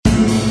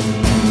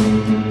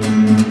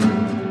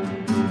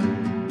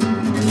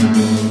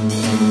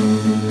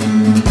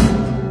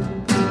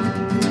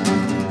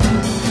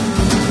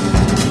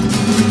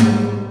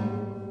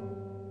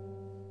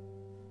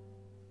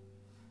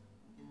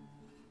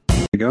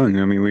going.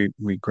 I mean,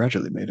 we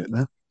gradually made it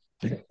there.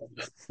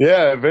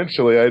 Yeah,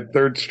 eventually I had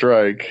third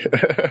strike.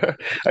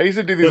 I used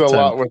to do these Good a time.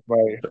 lot with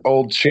my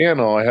old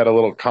channel. I had a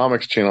little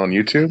comics channel on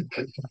YouTube,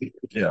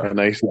 Yeah. and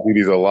I used to do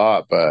these a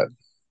lot, but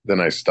then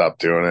I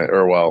stopped doing it.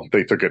 Or, well,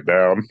 they took it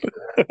down.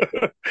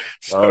 Oh,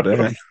 So,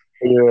 damn.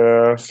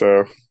 yeah,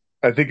 so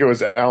I think it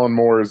was Alan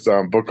Moore's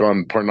book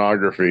on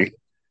pornography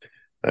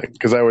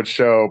because I would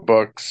show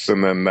books,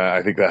 and then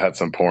I think that had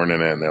some porn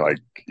in it, and they're like,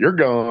 "You're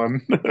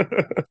gone."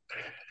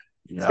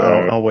 Yeah, So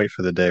I'll wait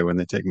for the day when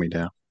they take me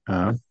down.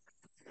 Uh,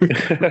 I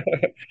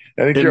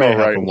think it you're may all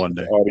right happen with one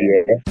day.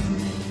 audio.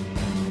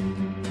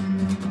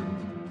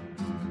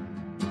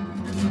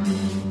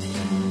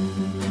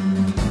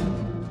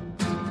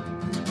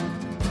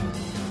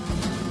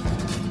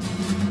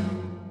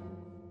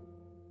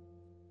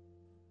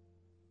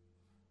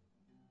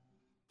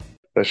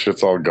 That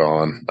shit's all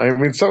gone. I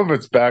mean, some of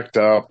it's backed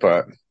up,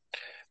 but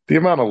the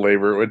amount of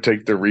labor it would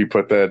take to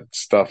re-put that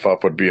stuff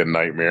up would be a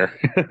nightmare.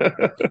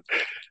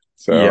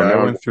 So Yeah, I now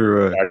I'm went just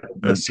through back to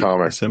the a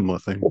comic. similar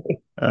thing.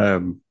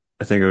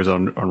 I think it was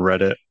on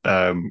Reddit,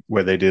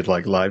 where they did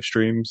like live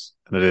streams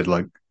and they did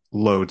like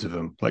loads of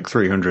them, like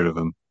 300 of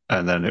them.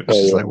 And then it was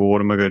just like, Oh, well,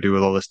 what am I going to do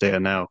with all this data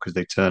now? Because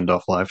they turned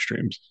off live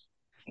streams.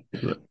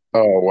 yeah.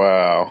 Oh,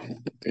 wow.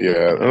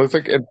 Yeah. And it's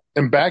like,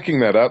 and backing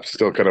that up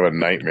still kind of a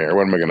nightmare.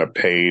 What am I going to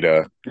pay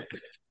to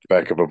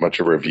back up a bunch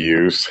of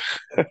reviews?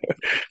 I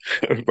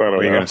Where don't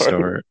are you know. going to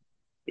store it?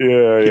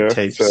 Yeah, Keep yeah.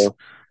 tapes So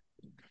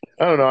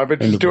I don't know. I've been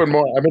in the just doing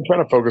book. more. I've been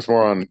trying to focus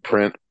more on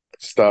print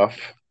stuff,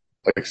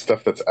 like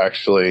stuff that's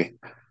actually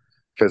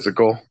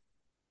physical.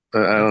 I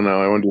don't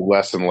know. I want to do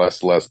less and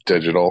less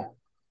digital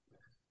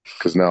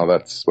because now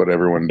that's what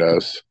everyone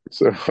does.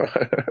 So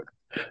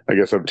I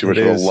guess I'm too It much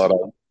of a is.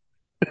 luddite.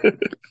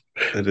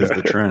 It is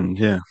the trend.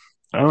 Yeah.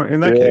 Oh, in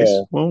that case,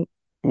 Yeah, well,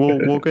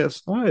 we'll get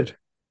started.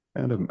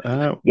 Adam,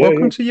 yeah,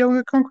 welcome yeah, to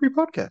Yoga Concrete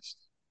Podcast.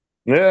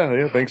 yeah,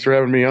 yeah. Thanks for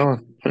having me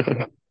on.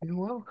 You're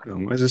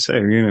welcome. As I say,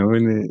 in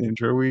the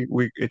intro, we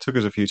it took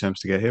us a few times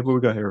to get here, but we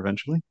got here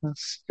eventually.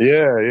 That's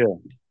Yeah,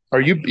 yeah.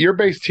 You're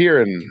based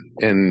here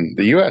in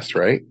the U.S.,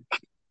 right?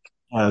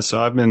 so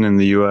I've been in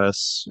the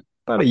US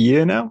about a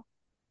year now.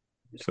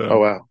 Oh So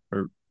wow.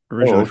 or- Oh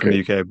originally from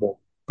okay. the UK,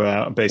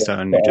 but based out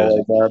in The New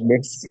Jersey. LA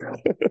madness.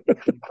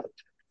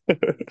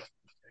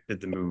 Did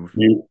the move,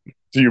 You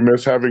do you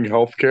miss having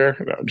health care?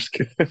 No, I'm just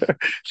kidding.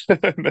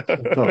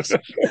 of course.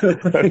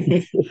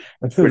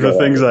 We got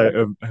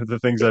The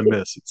things I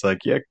miss. It's like,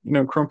 yeah,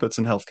 crumpets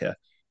and healthcare.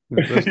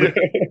 Those yeah, things.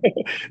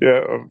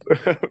 yeah.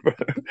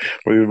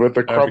 With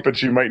the Every,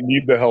 crumpets, you might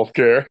need the health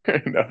care.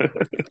 No.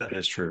 that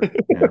is true.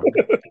 Yeah.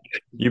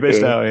 You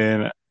based Yeah, out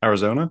in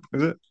Arizona,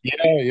 is it?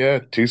 yeah, yeah.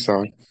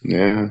 Tucson.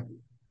 Yeah.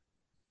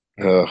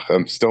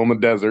 I'm still in the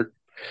desert.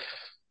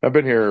 I've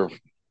been here at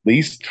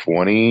least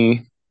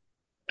 20,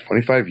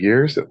 25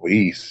 years at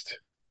least.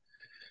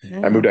 I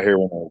Yeah. moved out here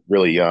when I was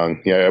really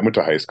young. Yeah, I went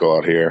to high school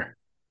out here.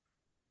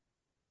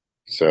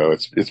 So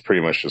it's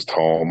pretty much just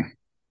home.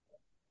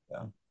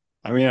 Yeah.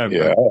 I mean,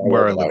 Yeah, I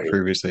where love I it out lived here.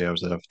 previously, I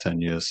was there for 10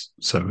 years.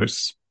 So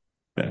it's,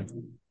 yeah,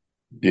 you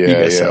Yeah, get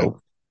yeah.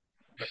 settled.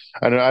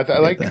 I don't know.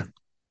 I You get there.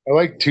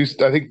 like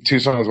Tucson. I think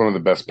Tucson is one of the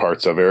best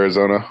parts of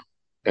Arizona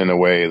in a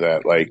way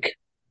that like,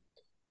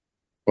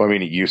 well, I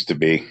mean, it used to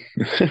be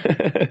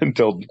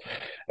until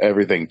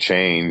everything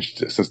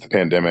changed since the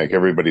pandemic.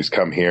 Everybody's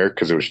come here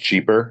because it was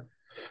cheaper.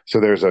 So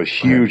there's a Right.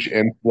 huge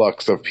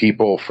influx of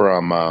people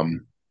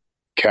from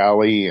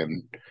Cali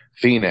and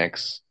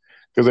Phoenix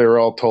because they were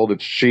all told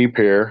it's cheap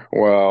here.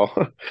 Well,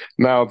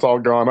 now it's all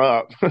gone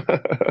up.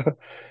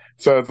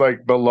 So it's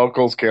like the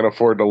locals can't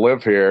afford to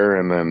live here,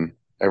 and then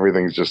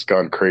everything's just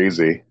gone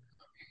crazy.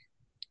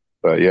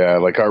 But yeah,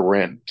 like our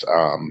rent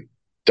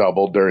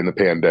doubled during the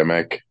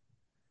pandemic,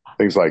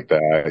 things like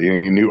that.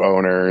 New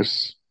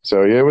owners.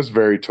 So yeah, it was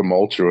very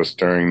tumultuous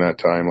during that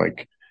time.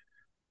 Like,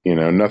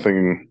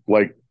 nothing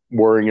like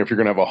worrying if you're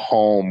going to have a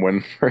home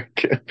when,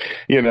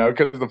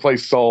 because the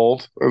place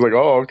sold. I was like,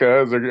 oh, okay.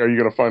 Are you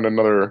going to find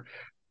another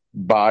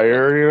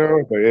buyer?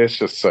 Like, it's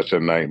just such a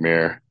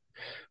nightmare.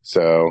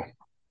 So,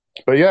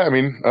 but yeah, I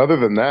mean, other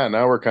than that,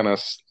 now we're kind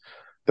of,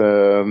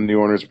 the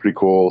new owner's pretty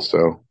cool.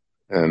 So,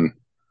 and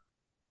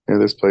yeah,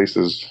 this place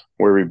is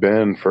where we've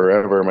been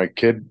forever. My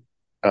kid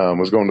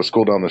was going to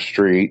school down the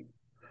street.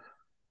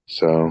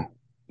 So,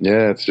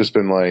 yeah, it's just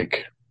been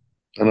like,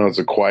 I don't know, it's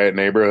a quiet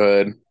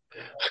neighborhood.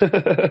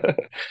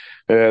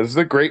 Yeah, this is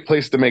a great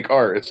place to make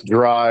art. It's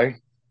dry.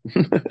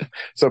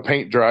 So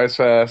paint dries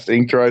fast,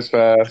 ink dries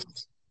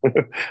fast.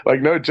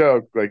 Like no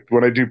joke. Like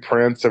when I do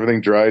prints,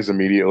 everything dries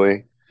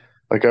immediately.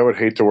 Like I would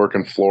hate to work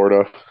in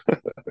Florida.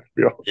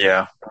 Feel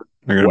Yeah.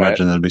 I can wet.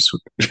 imagine that'd be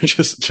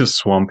just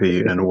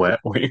swampy and wet,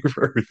 waiting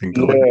for everything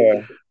to like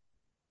Yeah.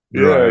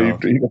 dry Yeah,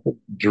 off. you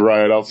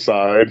dry it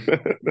outside.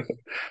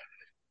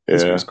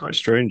 It's Yeah. quite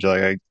strange.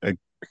 Like I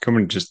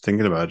coming just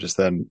thinking about it just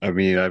then. I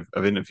mean,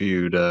 I've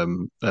interviewed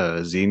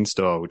Zine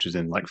Store, which is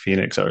in like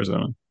Phoenix,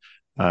 Arizona.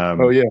 Oh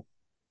Um, yeah.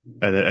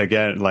 and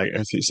again, like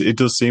it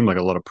does seem like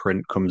a lot of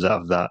print comes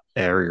out of that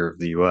area of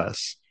the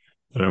US.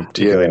 I don't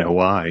particularly Yeah. know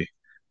why,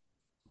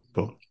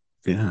 but.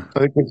 Yeah. I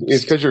think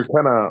it's because you're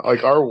kind of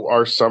like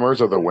our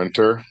summers are the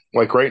winter.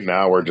 Like right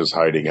now, we're just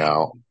hiding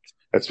out.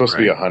 It's supposed to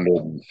be Right.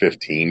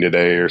 115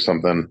 today or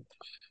something.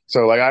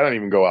 So like I don't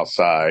even go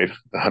outside.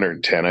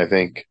 110, I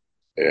think.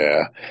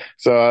 Yeah.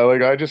 So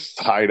like I just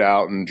hide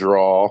out and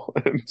draw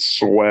and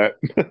sweat.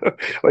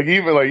 Like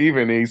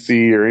even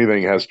AC or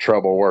anything has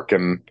trouble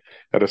working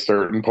at a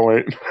certain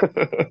point.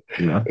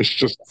 Yeah. It's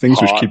just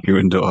Things which hot. keep you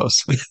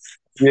indoors.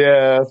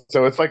 Yeah.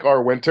 So it's like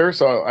our winter.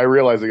 So I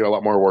realize I get a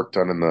lot more work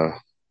done in the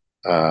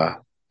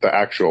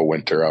actual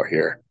winter out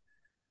here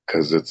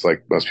because it's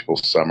like most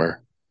people's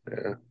summer.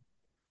 Yeah.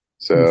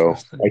 So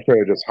Interesting. I try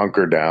to just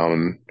hunker down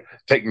and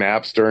take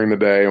naps during the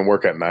day and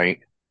work at night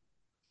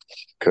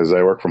because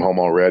I work from home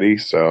already.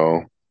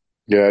 So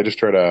yeah, I just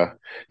try to,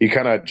 you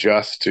kind of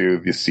adjust to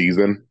the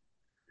season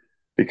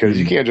because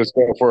you Mm. can't just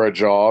go for a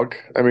jog.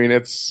 I mean,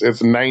 it's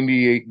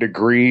 98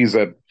 degrees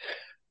at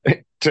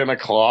 10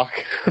 o'clock.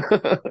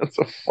 It's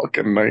a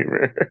fucking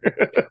nightmare.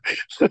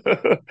 I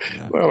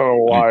Yeah. don't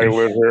know I why I agree.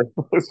 live here.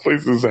 This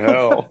place is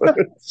hell.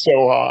 It's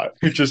so hot.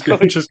 You've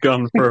just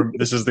gone from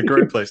this is the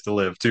great place to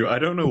live to I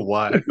don't know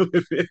why I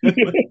live here.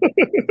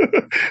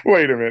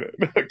 Wait a minute.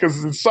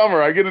 Because in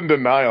summer, I get in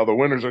denial. The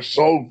winters are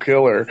so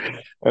killer.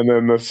 And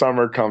then the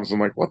summer comes.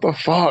 I'm like, what the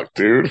fuck,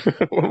 dude?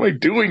 What am I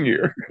doing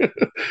here?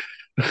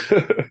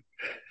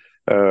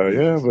 Yeah,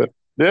 Interesting. but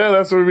yeah,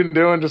 that's what we've been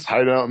doing. Just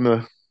hide out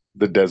in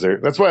the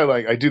desert. That's why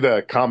I do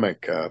the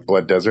comic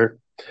Blood Desert.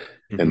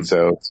 And Hmm.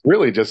 so it's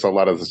really just a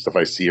lot of the stuff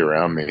I see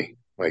around me,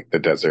 like the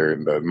desert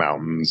and the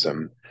mountains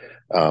and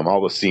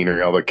all the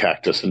scenery, all the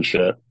cactus and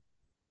shit.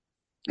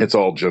 It's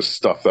all just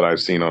stuff that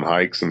I've seen on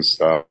hikes and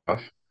stuff.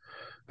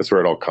 That's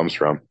where it all comes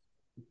from.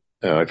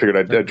 I figured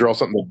I'd draw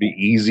something that'd be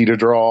easy to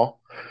draw.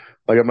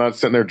 Like I'm not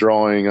sitting there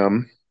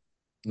drawing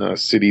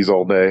cities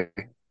all day.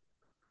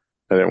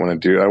 I didn't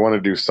want to do. I want to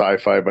do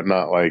sci-fi, but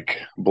not like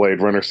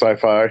Blade Runner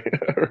sci-fi,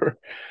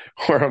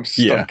 where I'm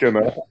Yeah. stuck in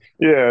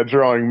a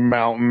drawing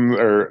mountains.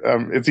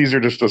 Or it's easier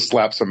just to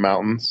slap some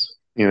mountains,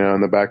 in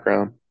the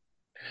background.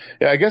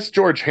 Yeah, I guess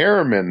George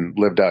Harriman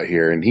lived out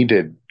here, and he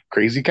did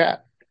Crazy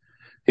Cat.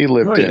 He Oh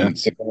lived yeah. in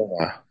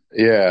Sedona.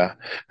 Yeah,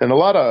 and a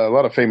lot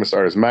of famous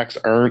artists. Max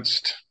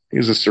Ernst, he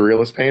was a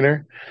surrealist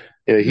painter.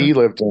 Yeah, Yeah. he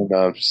lived in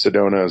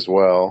Sedona as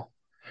well.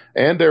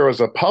 And there was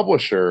a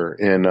publisher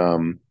in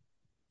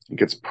I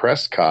think it's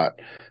Prescott.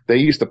 They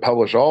used to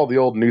publish all the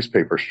old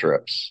newspaper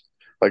strips,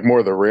 like more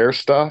of the rare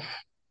stuff.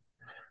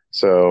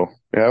 So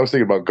yeah, I was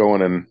thinking about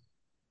going and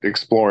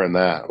exploring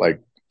that,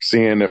 like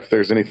seeing if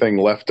there's anything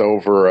left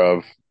over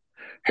of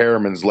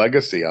Harriman's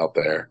legacy out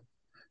there.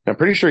 I'm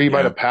pretty sure he might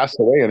Yeah. have passed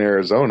away in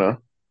Arizona.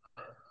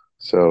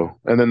 So,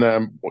 and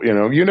then,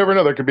 you never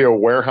know. There could be a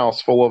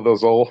warehouse full of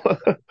those old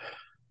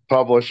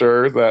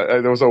publishers. That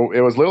it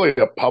was literally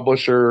a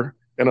publisher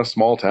in a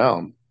small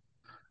town,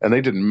 and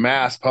they did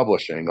mass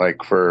publishing,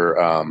 like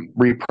for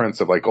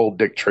reprints of like old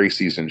Dick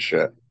Tracy's and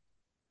shit.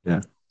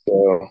 Yeah.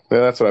 So yeah,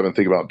 that's what I've been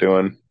thinking about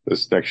doing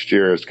this next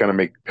year is kind of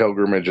make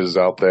pilgrimages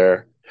out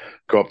there,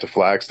 go up to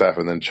Flagstaff,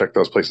 and then check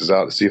those places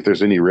out to see if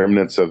there's any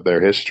remnants of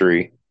their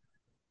history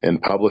in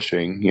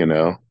publishing.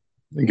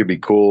 I think it'd be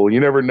cool. You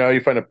never know.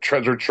 You find a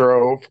treasure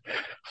trove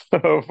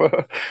of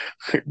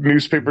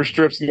newspaper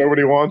strips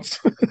nobody wants.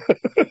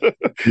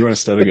 You want to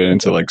start to get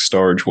into like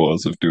storage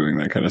wars of doing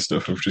that kind of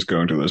stuff of just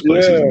going to those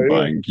places Yeah, and yeah.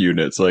 buying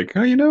units. Like,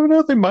 oh, you never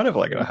know, they might have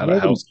like had a Nobody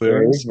house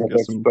cares clearance and about get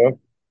that some. stuff.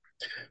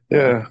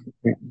 Yeah.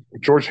 Yeah.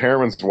 George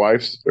Harriman's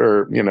wife's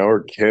or,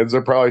 her kids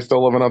are probably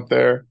still living up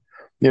there.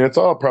 It's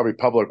all probably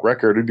public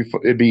record.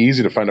 It'd be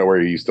easy to find out where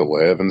he used to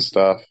live and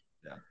stuff.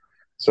 Yeah.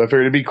 So I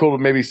figured it'd be cool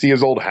to maybe see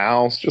his old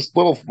house, just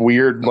little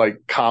weird like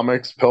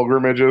comics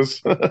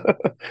pilgrimages. I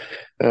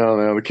don't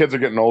know. The kids are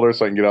getting older,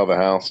 so I can get out of the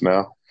house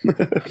now.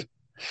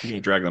 You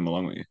can drag them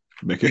along with you.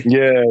 Make it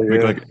Yeah,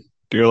 make yeah, like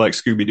do like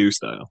Scooby Doo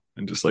style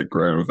and just like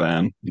grow a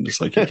van and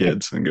just like your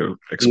kids and go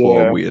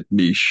explore yeah, weird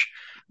niche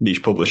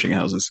publishing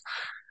houses.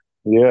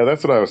 yeah.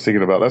 That's what I was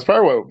thinking about. That's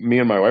probably what me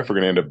and my wife are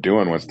going to end up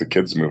doing once the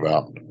kids move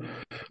out.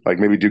 Like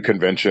maybe do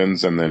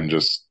conventions and then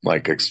just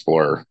like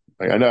explore.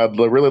 Like, I know I'd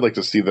really like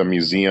to see the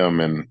museum,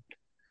 and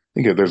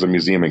I think there's a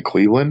museum in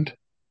Cleveland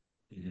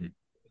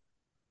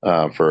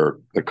Mhm. for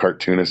the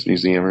Cartoonist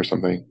Museum or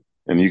something,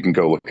 and you can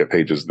go look at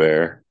pages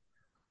there.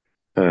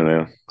 I don't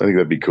know. I think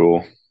that'd be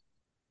cool.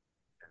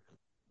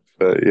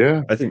 But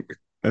yeah. I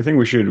think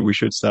we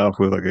should start off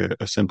with like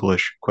a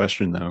simple-ish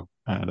question though,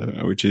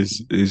 which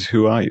is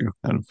who are you?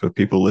 And for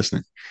people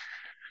listening.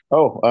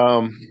 Oh,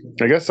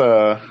 I guess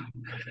I'm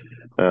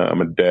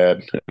a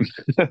dad.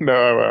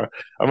 No,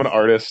 I'm an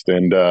artist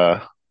and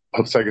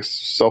like a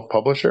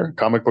self-publisher,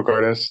 comic book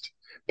artist,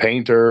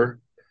 painter,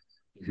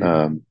 Mhm.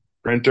 um,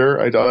 printer.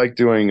 I like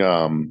doing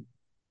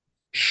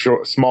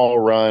small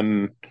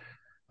run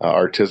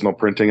artisanal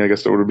printing. I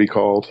guess it would be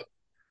called.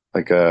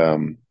 Like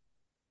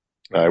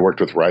I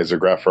worked with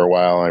Risograph for a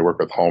while. I work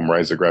with home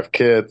Risograph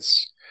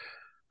kits.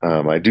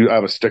 I'm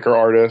a sticker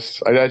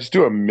artist. I just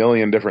do a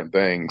million different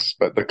things,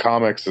 but the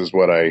comics is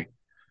what I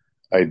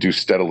do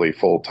steadily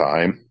full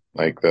time,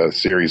 like the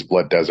series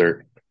Blood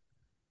Desert.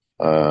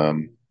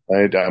 Um,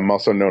 I'm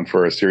also known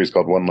for a series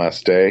called One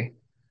Last Day.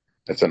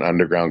 It's an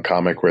underground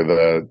comic where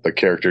the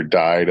character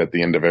died at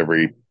the end of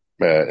every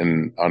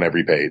on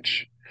every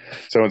page.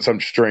 So in some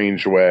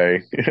strange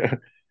way,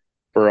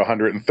 for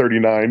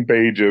 139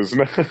 pages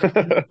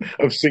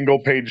of single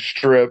page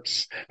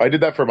strips, I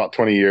did that for about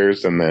 20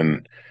 years, and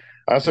then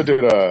I also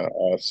did a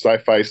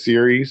sci-fi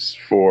series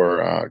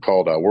for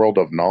called World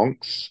of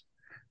Nonks,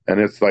 and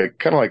it's like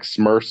kind of like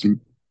Smurfs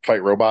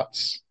fight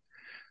robots.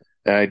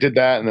 And I did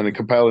that, and then I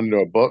compiled it into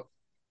a book,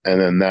 and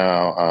then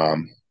now,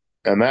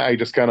 and that I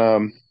just kind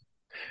of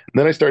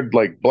then I started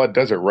like Blood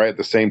Desert right at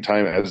the same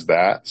time as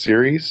that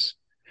series,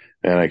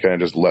 and I kind of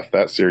just left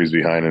that series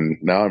behind, and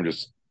now I'm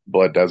just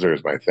Blood Desert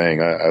is my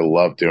thing. I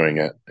love doing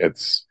it.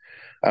 It's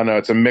I don't know,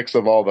 it's a mix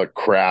of all the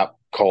crap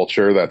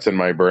culture that's in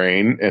my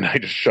brain, and I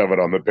just shove it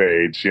on the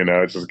page.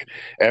 It's just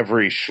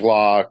every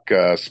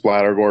schlock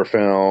splatter gore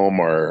film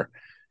or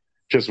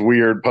just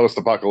weird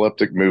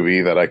post-apocalyptic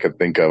movie that I could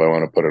think of. I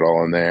want to put it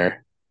all in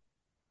there.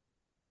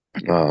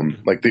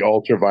 Like the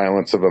ultra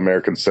violence of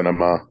American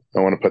cinema. I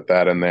want to put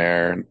that in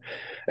there,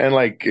 and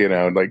like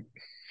like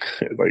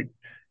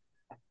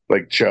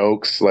like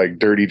jokes, like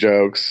dirty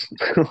jokes.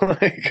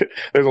 Like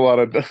there's a lot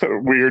of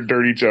weird,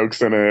 dirty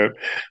jokes in it,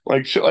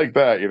 like shit like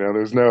that.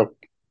 There's no,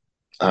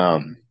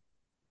 um,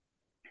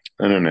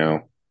 I don't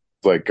know,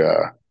 like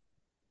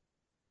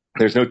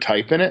there's no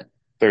type in it.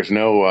 There's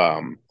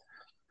no,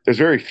 there's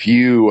very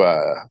few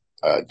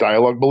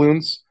dialogue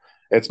balloons.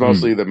 It's Mm.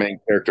 mostly the main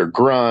character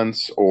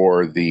grunts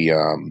or the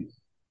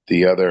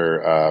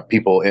other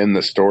people in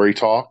the story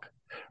talk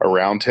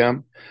around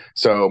him.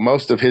 So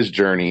most of his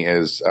journey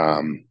is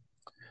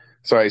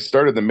so I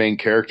started the main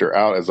character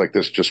out as like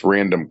this just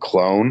random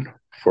clone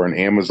for an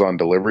Amazon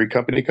delivery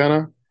company kind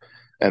of,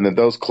 and then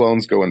those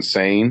clones go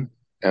insane,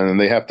 and then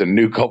they have to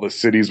nuke all the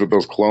cities with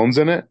those clones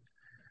in it,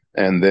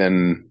 and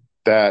then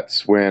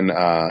that's when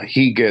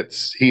he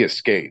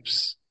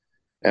escapes,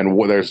 and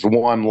there's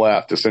one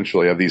left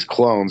essentially of these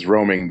clones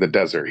roaming the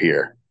desert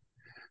here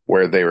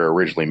where they were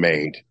originally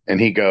made, and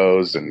he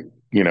goes and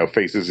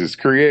faces his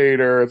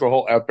creator. It's a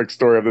whole epic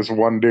story of this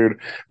one dude,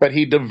 but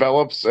he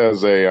develops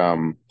as a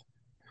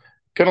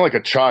kind of like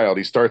a child.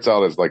 He starts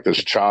out as like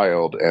this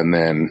child, and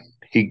then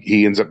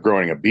he ends up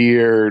growing a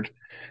beard.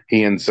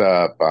 He ends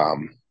up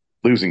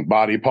losing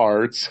body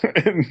parts,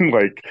 and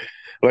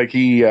like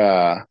he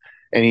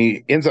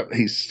ends up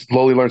he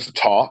slowly learns to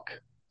talk.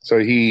 So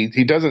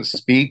he doesn't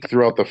speak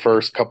throughout the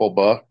first couple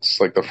books,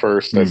 like the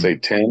first I'd Mm. say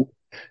 10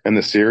 in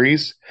the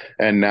series,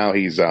 and now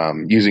he's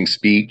using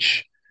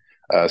speech,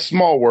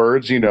 small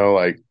words,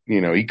 like,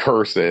 he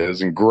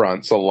curses and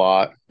grunts a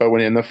lot. But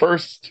when in the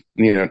first,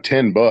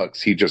 10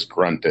 books, he just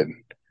grunted.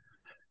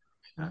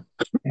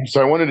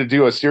 So I wanted to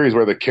do a series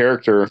where the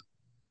character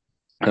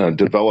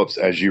develops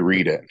as you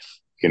read it.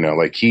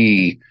 Like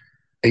he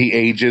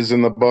ages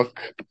in the book,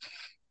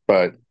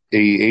 but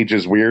he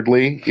ages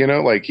weirdly,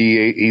 like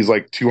he's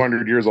like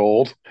 200 years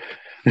old.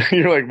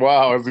 You're like,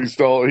 wow, is he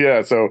still?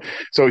 Yeah. So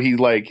he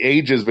like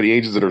ages, but he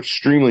ages at an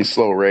extremely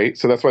slow rate.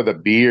 So that's why the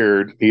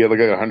beard, he had like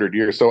 100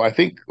 years. So I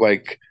think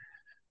like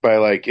by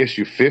like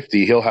issue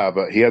 50,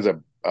 he has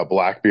a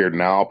black beard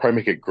now. I'll probably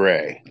make it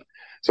gray.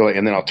 So like,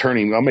 and then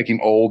I'll make him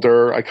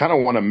older. I kind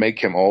of want to make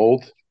him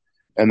old.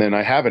 And then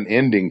I have an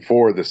ending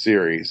for the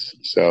series.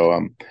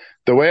 So,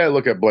 the way I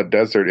look at Blood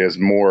Desert is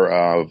more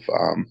of,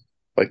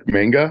 like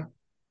manga.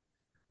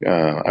 Okay,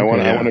 I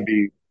yeah. want to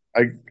be,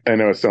 I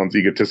know it sounds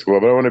egotistical,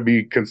 but I want to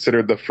be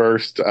considered the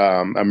first,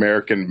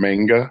 American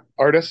manga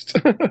artist,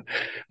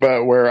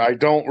 but where I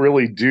don't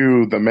really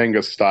do the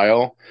manga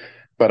style,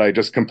 but I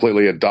just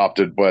completely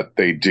adopted what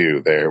they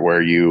do there,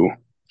 where you,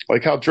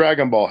 like how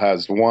Dragon Ball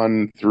has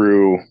 1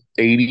 through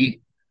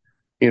 80,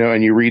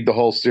 and you read the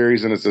whole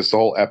series and it's this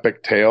whole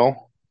epic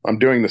tale. I'm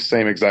doing the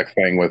same exact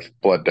thing with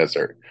Blood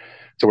Desert,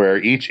 to where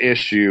each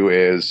issue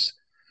is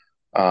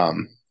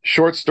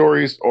short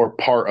stories or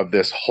part of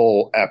this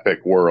whole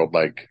epic world,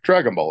 like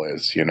Dragon Ball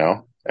is,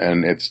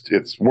 and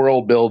it's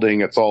world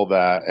building, it's all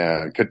that,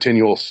 and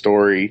continual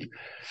story.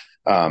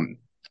 Um,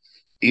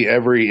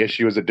 every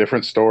issue is a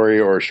different story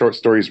or short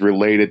stories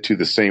related to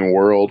the same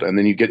world, and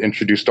then you get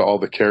introduced to all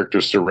the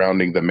characters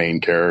surrounding the main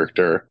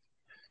character.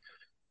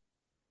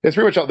 It's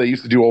pretty much how they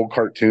used to do old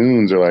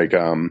cartoons or like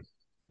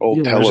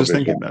old Yeah, I was just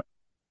thinking television. that.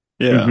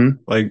 Yeah. Hmm.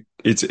 Like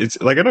it's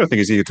like I don't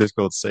think it's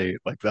egotistical to say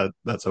like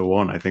that's a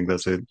one. I think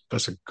that's a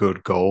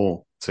good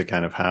goal to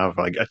kind of have.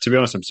 Like to be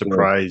honest, I'm Yeah.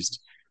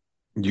 surprised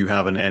you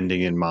have an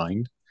ending in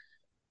mind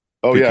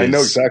Oh yeah, I know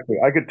because exactly.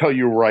 I could tell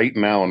you right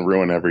now and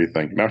ruin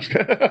everything. No, I'm just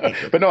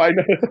okay. but no, I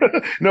know,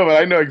 no,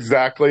 but I know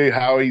exactly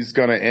how he's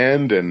going to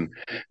end, and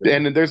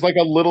there's like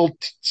a little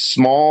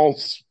small,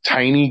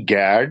 tiny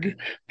gag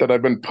that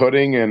I've been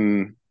putting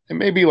in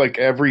maybe like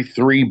every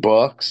 3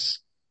 books,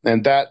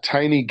 and that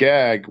tiny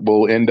gag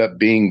will end up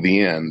being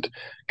the end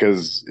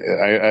because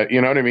you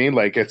know what I mean.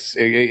 Like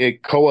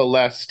it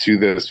coalesced to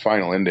this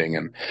final ending,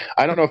 and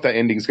I don't know if that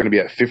ending is going to be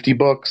at 50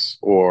 books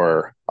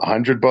or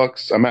 100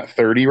 books. I'm at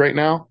 30 right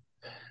now.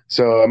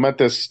 So I'm at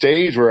this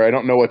stage where I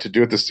don't know what to do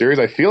with the series.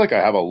 I feel like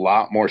I have a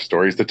lot more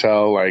stories to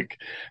tell. Like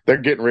they're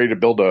getting ready to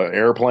build an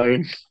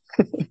airplane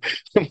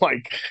and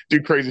like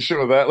do crazy shit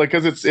with that. Like,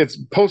 cause it's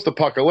post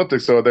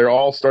apocalyptic. So they're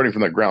all starting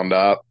from the ground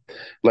up.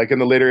 Like in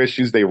the later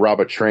issues, they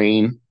rob a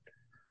train.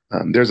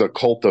 There's a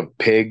cult of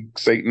pig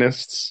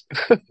Satanists.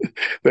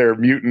 They're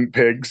mutant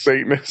pig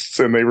Satanists,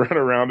 and they run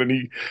around,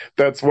 and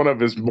that's one of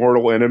his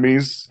mortal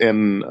enemies.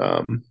 And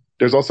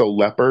there's also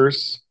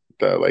lepers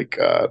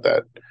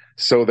that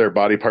sew their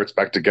body parts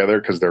back together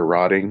because they're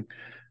rotting,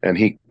 and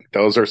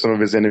those are some of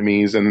his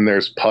enemies. And then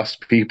there's pus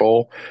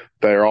people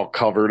that are all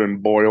covered in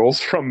boils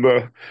from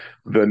the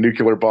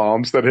nuclear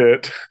bombs that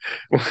hit.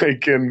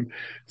 And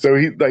so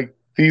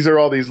these are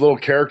all these little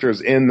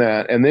characters in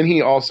that. And then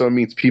he also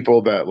meets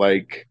people that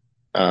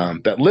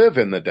live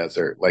in the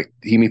desert. Like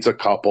he meets a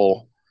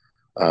couple,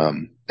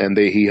 and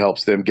he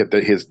helps them get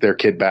their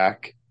kid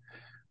back.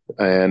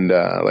 And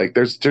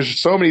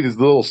there's so many of these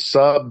little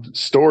sub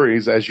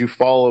stories as you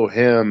follow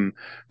him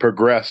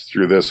progress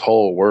through this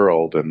whole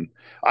world. And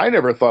I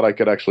never thought I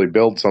could actually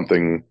build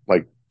something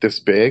like this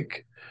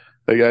big.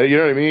 Like, you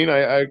know what I mean?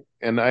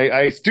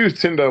 I do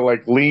tend to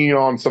like lean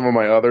on some of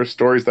my other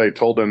stories that I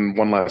told in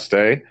One Last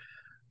Day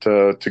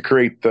to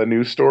create the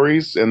new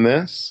stories in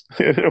this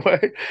in a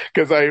way,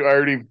 because I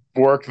already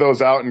worked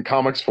those out in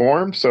comics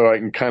form, so I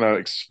can kind of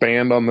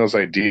expand on those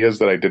ideas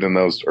that I did in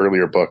those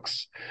earlier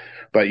books.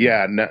 But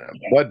yeah,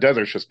 Blood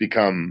Desert's just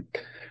become,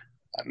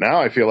 now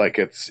I feel like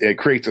it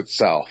creates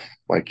itself.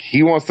 Like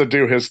he wants to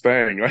do his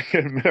thing.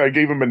 I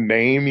gave him a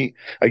name.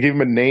 I gave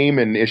him a name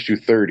in issue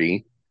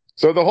 30.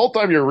 So the whole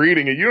time you're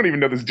reading it, you don't even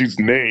know this dude's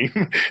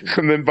name.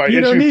 And then by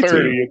issue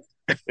 30,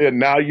 and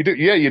now you do.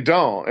 Yeah, you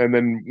don't. And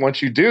then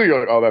once you do, you're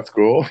like, oh, that's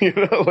cool.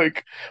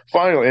 Like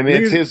finally. And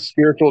it's his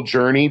spiritual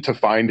journey to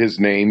find his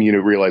name.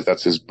 Realize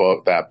that's his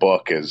book. That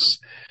book is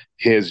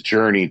his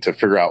journey to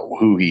figure out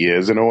who he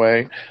is in a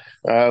way.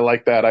 I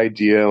like that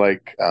idea,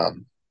 like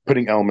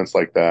putting elements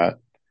like that.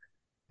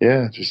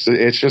 Yeah,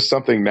 it's just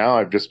something now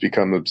I've just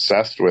become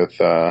obsessed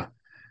with,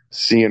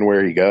 seeing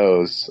where he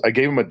goes. I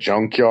gave him a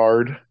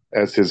junkyard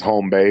as his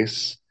home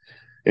base.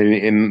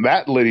 And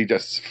that Liddy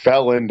just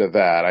fell into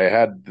that. I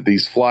had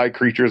these fly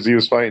creatures he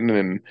was fighting,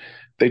 and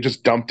they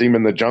just dumped him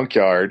in the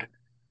junkyard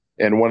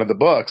in one of the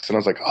books. And I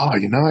was like, oh,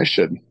 I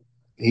should.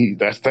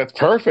 That's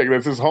perfect.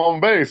 That's his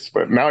home base.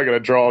 But now I got to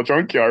draw a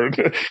junkyard,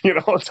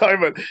 all the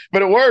time.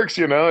 But it works,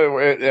 it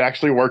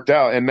actually worked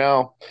out. And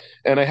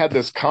I had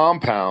this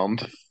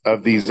compound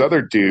of these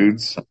other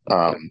dudes,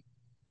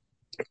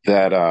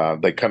 that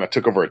they kind of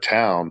took over a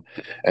town,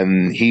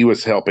 and he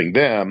was helping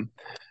them.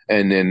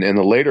 And then in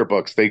the later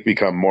books, they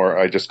become more,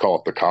 I just call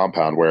it the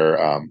compound, where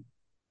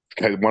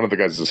one of the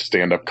guys is a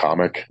stand-up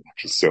comic,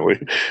 which is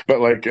silly.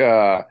 But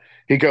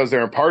he goes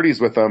there and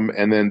parties with them,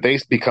 and then they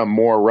become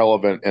more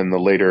relevant in the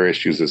later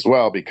issues as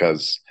well,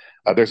 because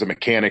there's a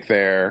mechanic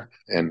there,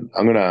 and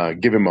I'm going to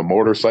give him a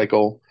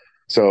motorcycle.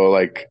 So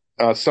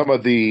some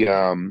of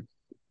the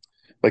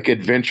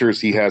adventures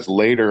he has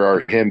later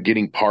are him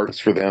getting parts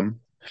for them.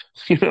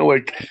 That's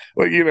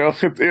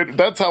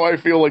how I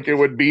feel like it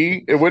would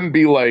be. It wouldn't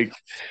be like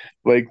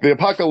the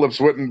apocalypse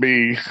wouldn't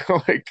be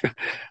like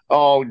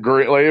all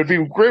great. Like it'd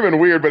be grim and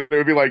weird, but it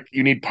would be like,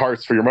 you need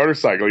parts for your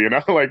motorcycle,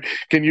 like,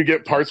 can you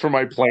get parts for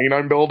my plane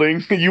I'm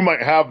building? You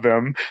might have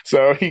them.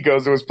 So he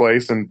goes to his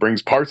place and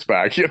brings parts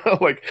back,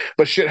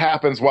 but shit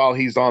happens while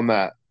he's on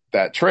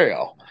that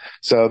trail.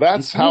 So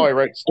that's how I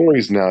write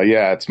stories now.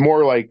 Yeah. It's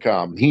more like,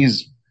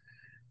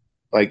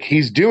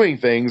 he's doing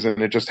things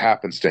and it just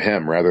happens to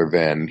him rather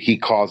than he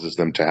causes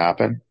them to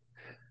happen.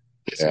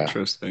 It's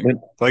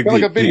interesting. Like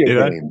a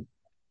video game.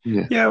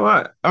 Yeah,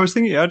 well, I was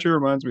thinking it actually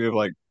reminds me of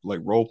like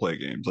role play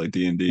games like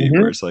D&D,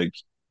 where it's like,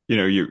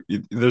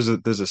 there's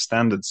a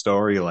standard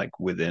story like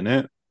within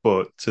it,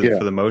 but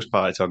for the most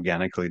part it's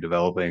organically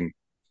developing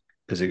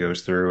as it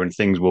goes through, and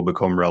things will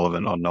become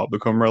relevant or not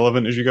become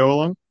relevant as you go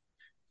along.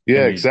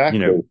 Yeah,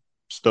 exactly.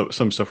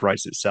 Some stuff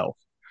writes itself.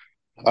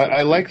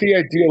 I like the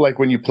idea, like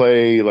when you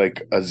play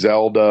like a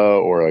Zelda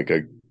or like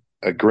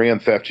a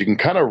Grand Theft, you can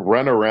kind of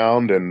run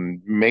around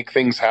and make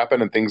things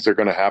happen, and things are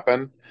going to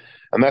happen.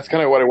 And that's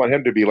kind of what I want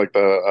him to be, like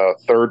the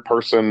third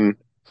person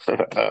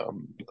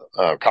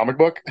comic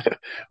book,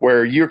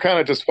 where you kind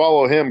of just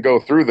follow him go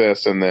through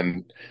this, and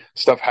then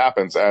stuff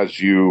happens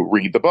as you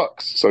read the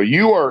books. So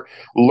you are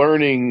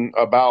learning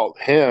about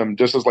him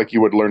just as like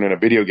you would learn in a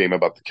video game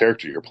about the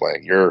character you're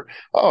playing.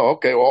 Oh,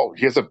 okay, well,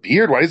 he has a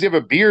beard. Why does he have a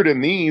beard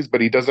in these,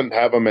 but he doesn't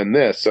have them in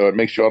this? So it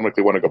makes you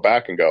automatically want to go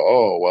back and go,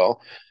 oh, well,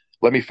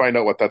 let me find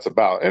out what that's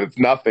about. And it's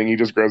nothing. He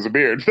just grows a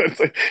beard.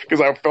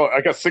 Because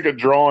I got sick of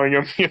drawing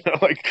him,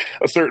 like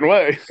a certain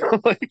way.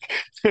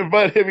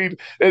 But I mean,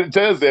 it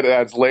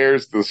adds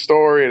layers to the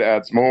story. It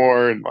adds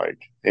more.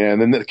 And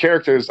then the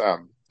characters,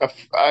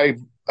 I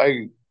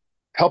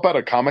help out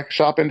a comic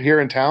shop here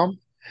in town.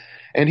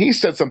 And he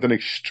said something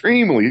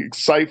extremely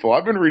insightful.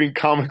 I've been reading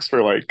comics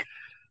for like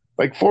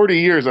 40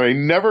 years, and I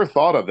never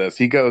thought of this.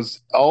 He goes,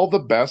 all the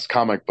best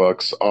comic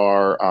books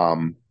are,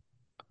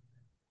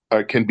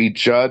 can be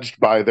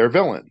judged by their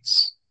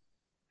villains.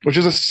 which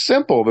is this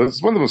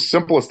is one of the most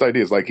simplest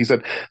ideas. Like he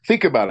said,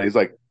 think about it. He's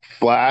like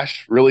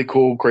Flash, really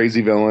cool,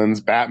 crazy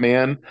villains.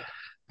 Batman,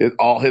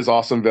 all his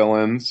awesome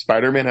villains.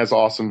 Spider-Man has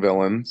awesome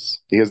villains.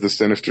 He has the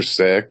Sinister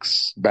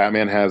Six.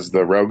 Batman has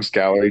the Rogues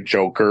Gallery,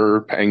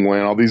 Joker,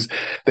 Penguin, all these.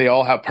 They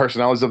all have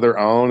personalities of their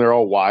own. They're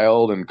all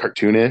wild and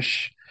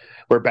cartoonish,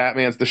 where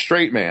Batman's the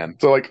straight man.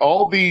 So like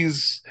all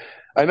these,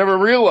 I never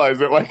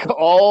realized it. Like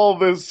all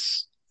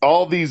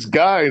these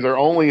guys are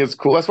only as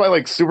cool. That's why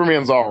like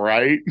Superman's all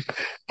right,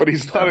 but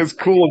he's not as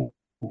cool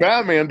as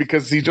Batman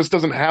because he just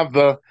doesn't have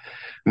the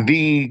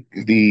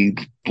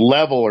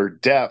level or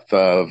depth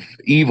of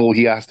evil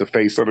he has to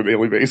face on a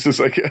daily basis,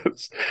 I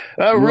guess.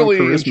 That More really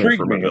charisma intrigued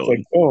from a me. It's like,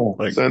 villain. oh,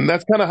 Like, and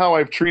that's kind of how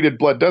I've treated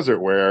Blood Desert,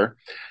 where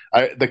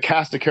the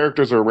cast of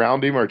characters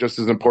around him are just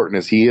as important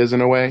as he is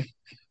in a way.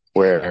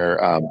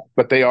 Where,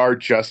 but they are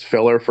just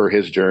filler for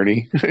his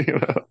journey, you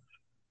know.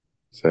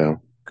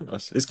 So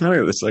it's kind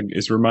of it's like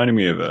it's reminding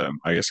me of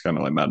I guess kind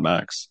of like Mad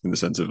Max in the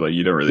sense of like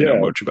you don't really know yeah,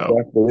 much about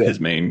exactly. his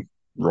main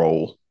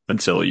role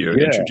until you're Yeah,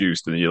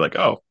 introduced, and then you're like,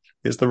 oh,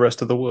 here's the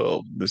rest of the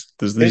world. There's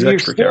these and you're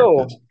extra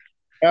characters. still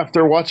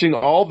after watching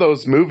all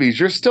those movies,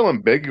 you're still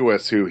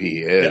ambiguous who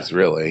he Yeah, is,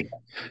 really.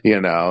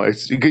 You know,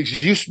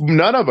 it's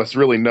none of us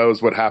really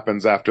knows what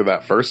happens after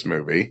that first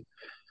movie.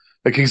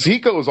 Like, 'cause he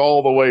goes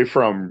all the way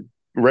from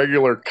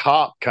regular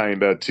cop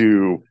kind of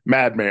to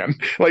madman.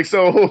 Like,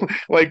 so,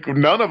 like,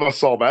 none of us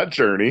saw that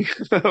journey.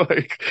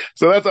 Like,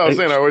 so that's what I was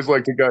saying. I always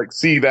like to like,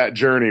 see that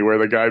journey where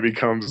the guy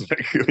becomes,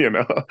 like, you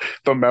know,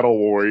 the metal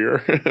warrior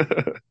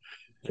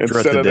dread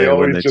instead the of they day when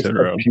always they just turn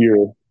around. appear.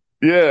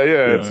 Yeah,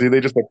 yeah. Yeah, See, they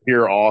just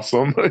appear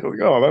awesome. Like,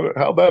 oh,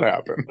 how'd that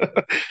happen?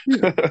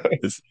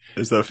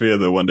 it's that fear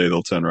that one day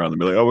they'll turn around and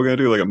be like, oh, we're gonna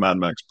do like a Mad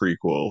Max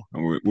prequel,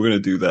 and we're gonna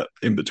do that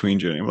in between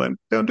journey. I'm like,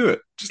 don't do it.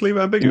 Just leave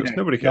it Yeah. ambiguous.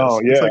 Nobody No,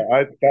 cares. It's yeah, like,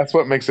 that's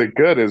what makes it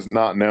good is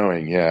not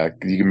knowing. Yeah,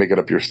 you can make it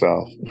up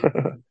yourself.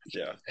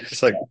 yeah,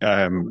 it's like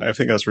I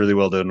think that's really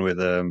well done with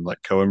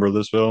like Coen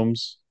Brothers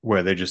films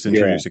where they just Yeah,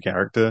 introduce a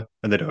character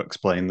and they don't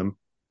explain them.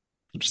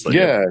 Just like, yeah,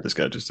 yeah, this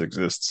guy just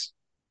exists.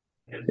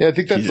 yeah. I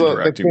think He's that's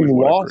interacting been with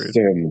whatever it lost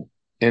is.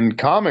 in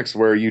comics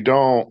where you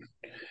don't,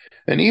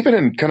 and even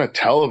in kind of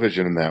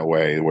television in that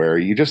way where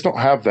you just don't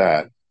have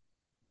that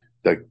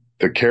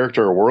the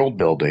character or world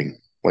building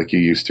like you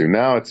used to.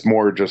 Now it's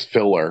more just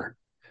filler.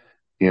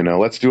 You know,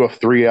 let's do a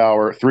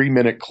 3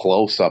 minute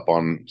close up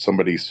on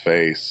somebody's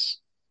face.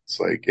 It's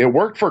like it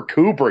worked for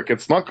Kubrick.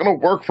 It's not going to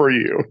work for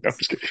you. No, I'm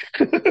just kidding.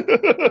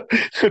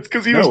 It's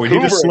because he was No, we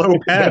need a slow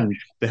Kubrick. pan.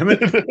 Damn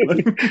it.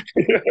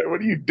 Yeah,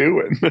 what are you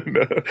doing?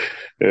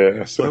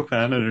 Yeah, Slow so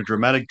pan and a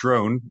dramatic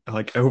drone,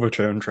 like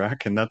overtone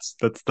track, and that's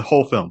the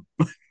whole film.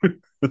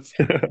 That's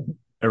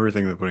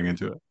everything they're putting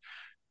into it.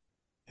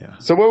 Yeah.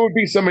 so what would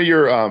be some of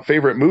your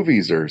favorite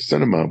movies or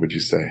cinema? Would you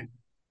say?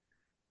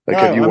 Like,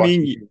 have you I watched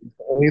mean,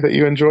 any that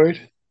you enjoyed?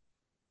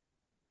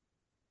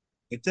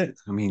 it's it.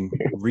 I mean,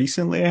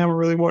 recently I haven't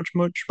really watched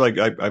much. Like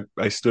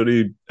I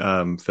studied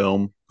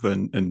film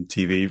and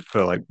TV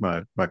for like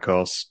my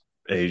course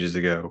ages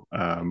ago.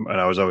 And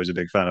I was always a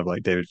big fan of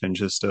like David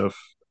Fincher's stuff.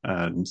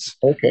 And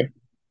Okay.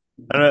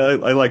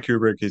 I like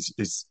Kubrick.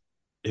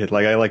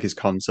 Like I like his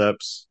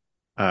concepts.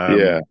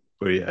 Yeah.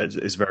 But yeah,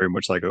 it's very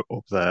much like up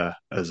there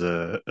as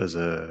a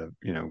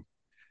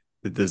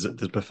there's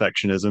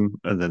perfectionism,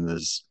 and then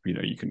there's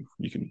you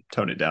can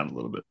tone it down a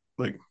little bit.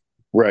 Like,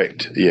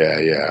 Right. Yeah.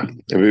 Yeah.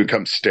 It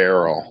becomes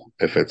sterile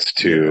if it's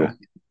too.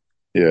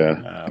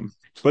 yeah. Yeah.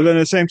 But then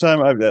at the same time,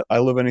 I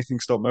love anything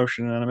stop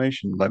motion and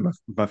animation. Like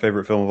my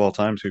favorite film of all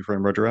time is Who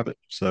Framed Roger Rabbit.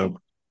 So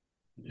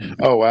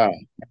Oh wow.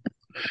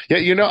 Yeah.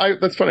 You know,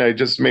 that's funny. I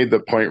just made the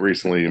point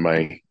recently to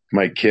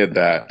my kid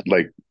that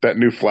like that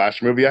new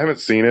Flash movie. I haven't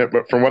seen it,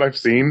 but from what I've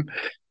seen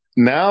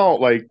now,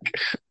 like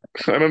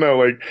I don't know,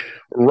 like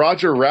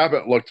Roger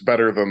Rabbit looked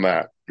better than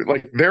that.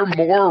 Like they're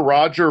more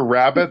Roger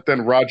Rabbit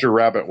than Roger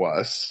Rabbit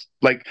was.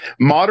 Like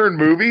modern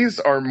movies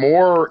are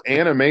more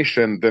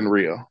animation than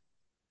real.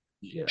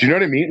 Do you yeah, know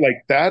what I mean?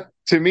 Like that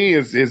to me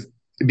is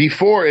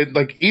before it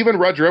like even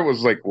Roger Rabbit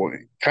was like well,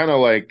 kind of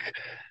like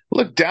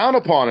looked down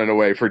upon in a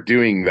way for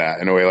doing that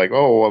in a way like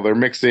oh well they're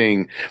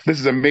mixing this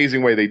is an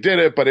amazing way they did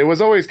it but it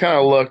was always kind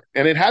of looked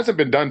and it hasn't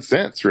been done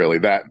since really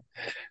that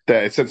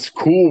it's since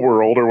Cool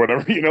World or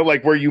whatever you know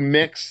like where you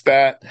mix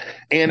that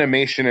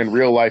animation in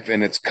real life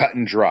and it's cut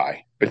and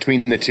dry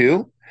between the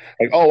two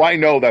like oh I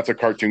know that's a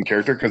cartoon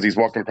character because he's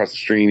walking across the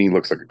street and he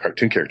looks like a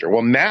cartoon character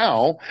well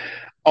now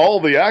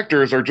all the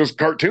actors are just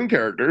cartoon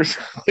characters.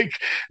 Like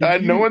no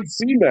you one's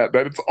seen that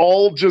it's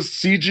all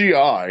just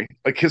CGI.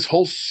 Like his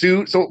whole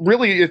suit. So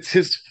really, it's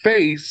his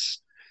face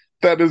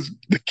that is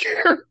the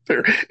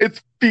character.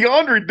 It's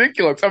beyond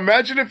ridiculous.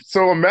 Imagine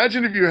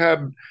if you had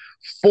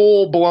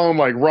full blown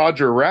like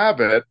Roger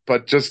Rabbit,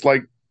 but just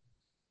like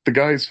the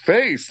guy's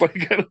face.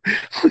 Like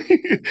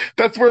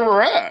that's where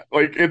we're at.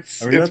 Like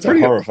I mean it's that's a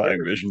pretty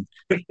horrifying vision.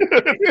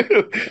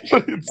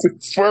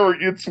 it's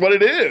what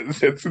it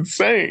is. It's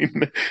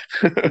insane.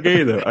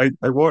 Okay, though I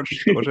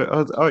watched.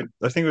 I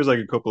think it was like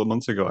a couple of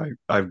months ago.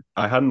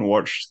 I hadn't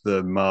watched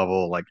the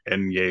Marvel like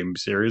Endgame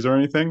series or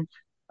anything,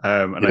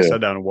 And I Yeah.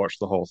 sat down and watched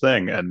the whole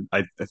thing. And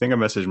I think I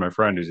messaged my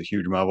friend who's a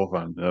huge Marvel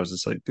fan, and I was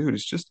just like, dude,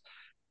 it's just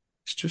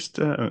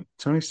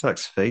Tony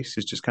Stark's face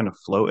is just kind of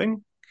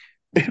floating,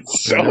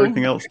 It's and so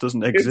everything else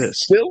doesn't it's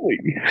exist. silly.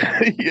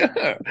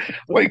 Yeah.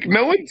 Like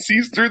no one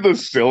sees through the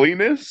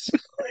silliness.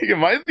 Like,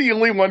 am I the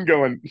only one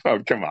going, oh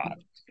come on.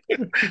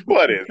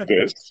 What is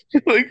this?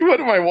 Like what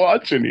am I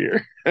watching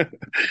here?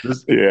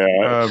 There's, Yeah.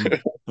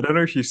 I don't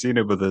know if you've seen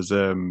it, but there's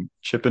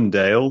Chip and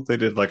Dale. They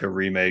did like a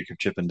remake of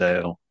Chip and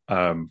Dale,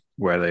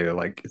 where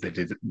they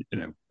did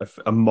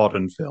a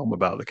modern film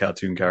about the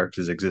cartoon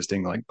characters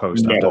existing like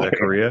post after No. their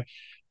career.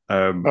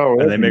 Oh,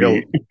 And that's they make a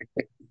neat.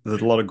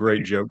 there's a lot of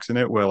great jokes in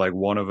it where like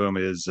one of them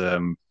is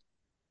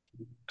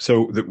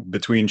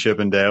between Chip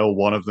and Dale,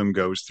 one of them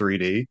goes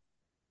 3D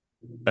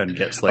and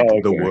gets like Oh,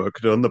 the okay. work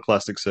done, the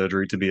plastic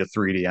surgery to be a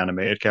 3D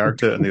animated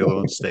character, and the other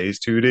one stays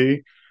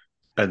 2D.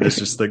 And there's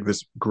just like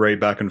this great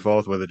back and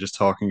forth where they're just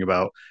talking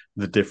about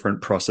the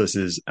different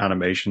processes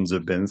animations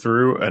have been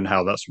through and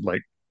how that's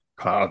like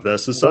part of their Oh,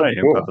 society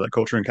and part of cool. their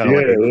culture in kind of Yeah,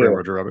 like a yeah.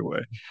 Roger Rabbit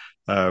way.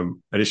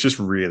 And it's just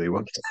really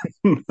well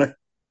done.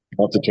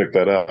 I'll have to check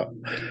that out.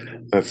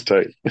 That's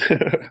tight.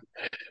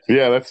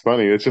 Yeah, that's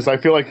funny. It's just I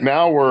feel like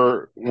now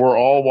we're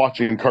all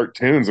watching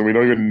cartoons and we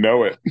don't even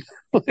know it.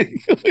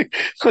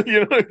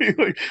 You know what I mean?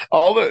 Like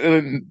all the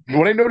and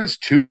what I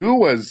noticed too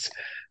was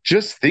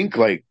just think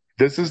like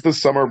this is the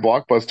summer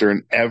blockbuster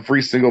and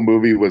every single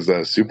movie was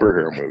a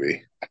superhero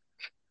movie.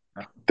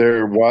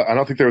 I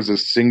don't think there was a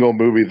single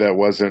movie that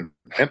wasn't.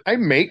 And I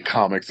make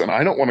comics, and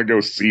I don't want to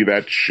go see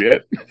that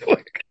shit.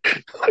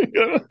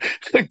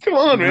 Like, come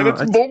on, man, No,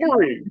 it's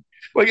boring.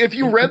 Like, if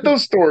you read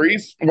those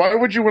stories, why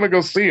would you want to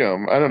go see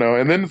them? I don't know.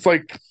 And then it's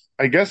like,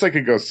 I guess I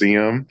could go see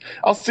them.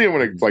 I'll see them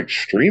when it's like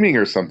streaming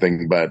or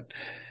something, but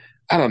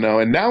I don't know.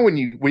 And now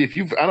if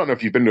you've, I don't know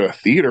if you've been to a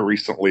theater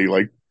recently,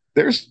 like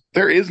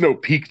there is no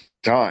peak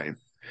time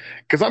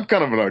because I'm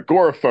kind of an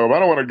agoraphobe. I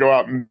don't want to go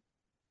out and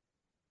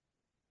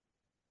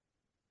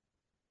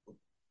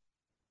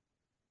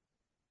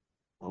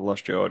I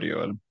lost your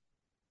audio, Adam.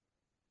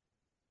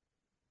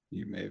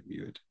 You may have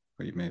muted,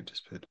 or you may have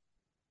disappeared.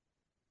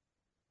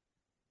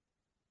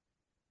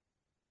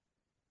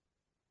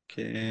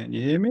 Can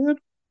you hear me, Adam?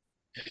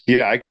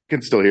 yeah, I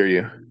can still hear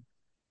you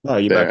Oh,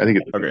 you there. back I now. think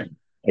it's Okay. okay.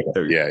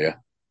 There we go. Yeah, yeah.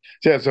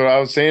 Yeah, so what I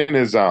was saying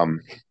is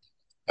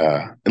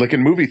like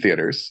in movie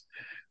theaters,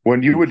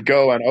 when you would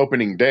go on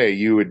opening day,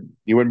 you wouldn't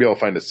be able to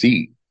find a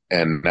seat.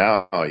 And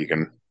now you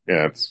can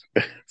yeah, it's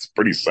it's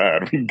pretty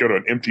sad. We can go to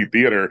an empty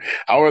theater.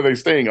 How are they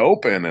staying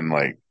open? And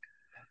like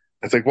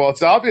it's like, well,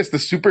 it's obvious the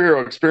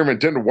superhero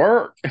experiment didn't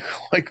work.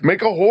 Like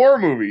make a horror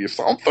movie or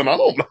something. I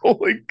don't know.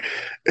 Like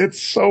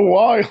it's so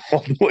wild.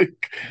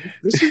 Like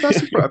That's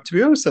to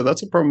be honest though,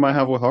 that's a problem I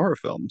have with horror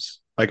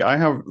films. I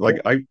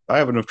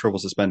have enough trouble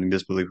suspending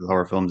disbelief with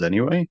horror films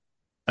anyway.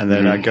 And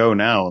then I Mhm. go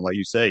now, like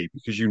you say,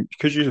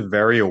 because you're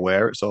very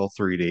aware it's all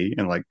 3D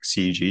and like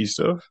CG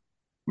stuff.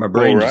 My Well,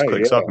 brain just right,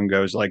 clicks yeah. up and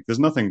goes like, "There's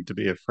nothing to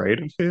be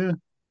afraid of here."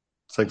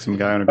 It's like some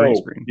guy on a green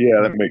Oh, screen.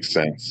 yeah, that makes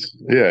sense.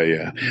 Yeah,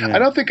 yeah. I Yeah.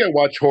 don't think I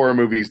watch horror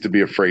movies to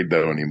be afraid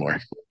though anymore.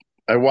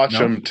 I watch No.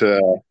 them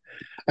to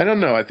I don't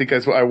know. I think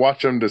I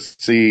watch them to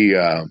see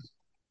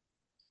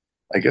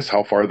I guess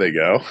how far they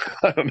go.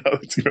 I don't know.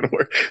 That's even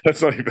worse.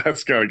 That's not even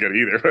that's gonna get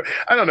either. But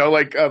I don't know.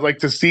 Like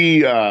to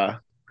see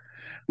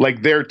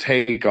like their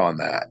take on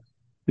that.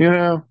 You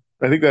know,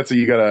 I think that's a,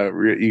 you gotta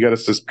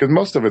because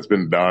most of it's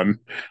been done.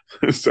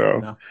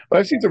 So, No. but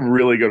I've seen some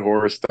really good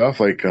horror stuff.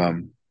 Like I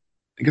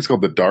think it's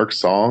called The Dark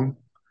Song.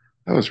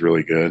 That was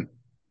really good.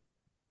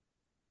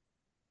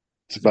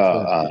 It's Is it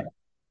about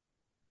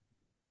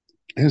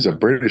it was a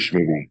British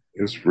movie.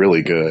 It was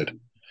really good.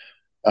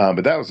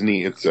 But that was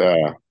neat. It's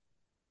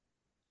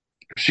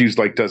she's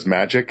like does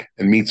magic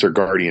and meets her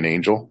guardian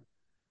angel.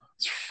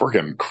 It's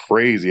freaking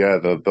crazy. Yeah,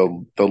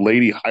 the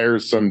lady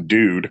hires some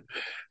dude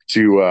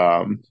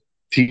to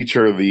teach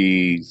her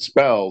the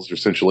spells,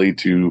 essentially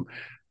to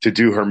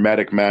do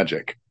hermetic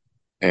magic,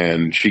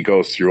 and she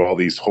goes through all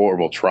these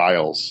horrible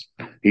trials.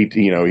 He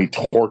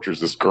tortures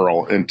this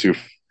girl into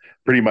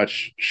pretty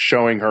much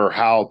showing her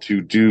how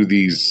to do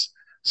these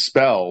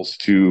spells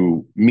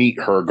to meet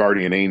her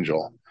guardian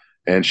angel.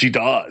 And she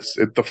does.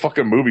 The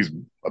fucking movie's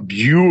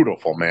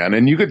beautiful, man.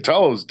 And you could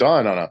tell it was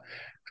done on a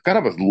kind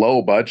of a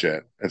low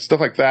budget and stuff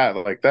like that.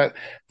 Like that,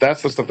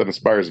 that's the stuff that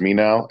inspires me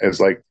now is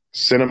like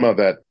cinema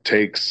that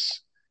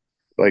takes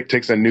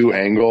a new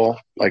angle.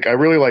 Like I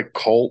really like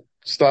cult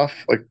stuff.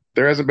 Like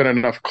there hasn't been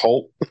enough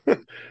cult,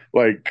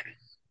 like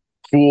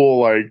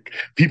cool, like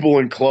people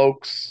in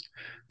cloaks.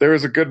 There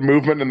was a good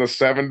movement in the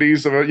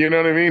 70s of it, you know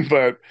what I mean?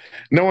 But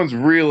no one's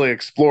really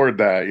explored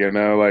that,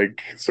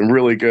 like some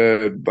really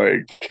good,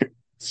 like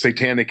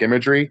satanic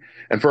imagery.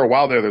 And for a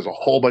while there's a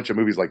whole bunch of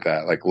movies like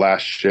that, like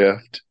Last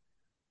Shift.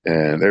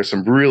 And there's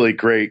some really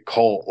great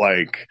cult,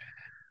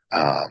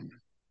 um,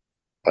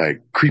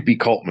 like creepy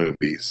cult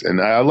movies.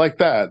 And I like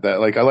that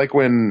like, I like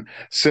when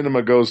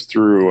cinema goes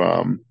through,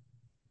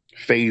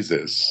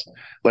 phases.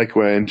 Like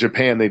when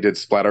Japan, they did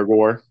splatter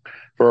gore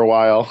for a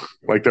while.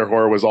 Like their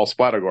horror was all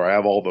splatter gore. I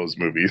have all those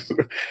movies,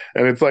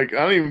 and it's like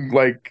I don't even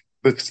like.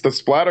 the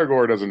splatter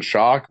gore doesn't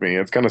shock me.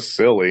 It's kind of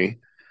silly,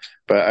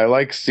 but I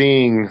like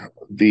seeing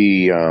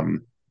the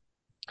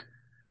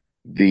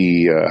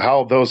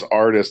how those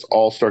artists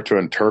all start to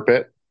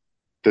interpret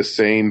the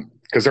same,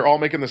 because they're all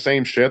making the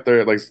same shit.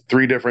 They're like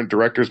three different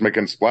directors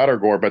making splatter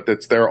gore, but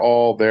they're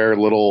all their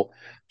little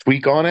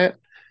tweak on it.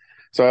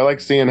 So I like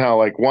seeing how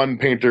like one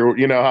painter,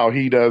 how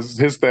he does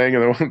his thing,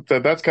 and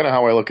that's kind of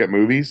how I look at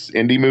movies.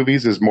 Indie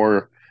movies is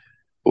more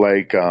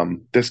like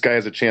this guy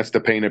has a chance to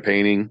paint a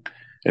painting,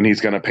 and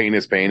he's going to paint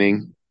his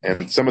painting.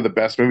 And some of the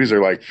best movies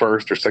are like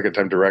first or second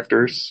time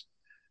directors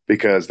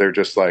because they're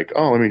just like,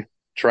 oh, let me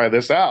try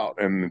this out,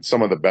 and it's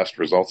some of the best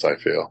results I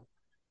feel.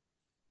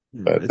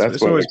 But that's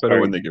It's what always better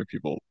exciting. when they give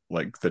people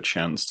like the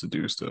chance to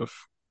do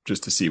stuff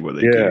just to see what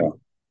they Yeah, do.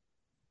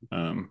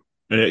 And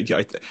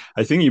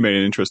I think you made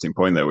an interesting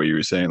point there where you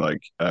were saying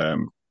like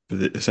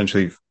that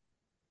essentially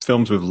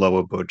films with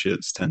lower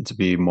budgets tend to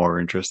be more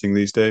interesting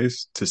these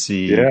days to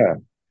see yeah,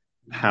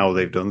 how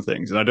they've done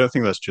things. And I don't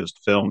think that's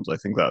just films. I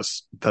think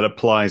that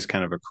applies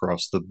kind of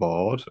across the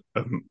board.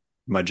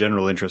 My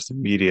general interest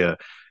in media,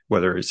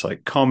 whether it's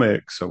like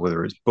comics or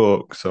whether it's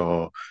books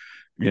or,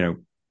 you know,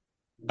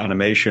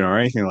 animation or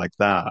anything like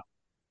that,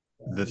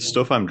 the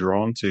stuff I'm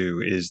drawn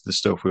to is the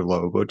stuff with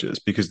low budgets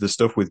because the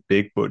stuff with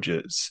big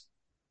budgets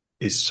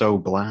is so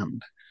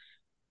bland.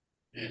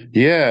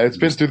 yeah. It's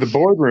been Just through the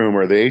boardroom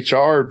or the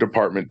HR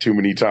department too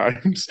many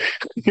times,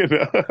 you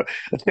know.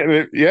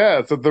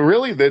 Yeah. So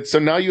so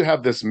now you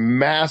have this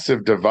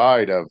massive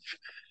divide of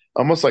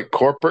almost like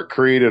corporate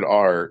created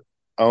art,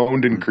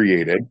 owned and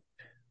created,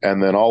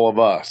 and then all of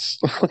us.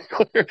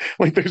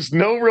 Like there's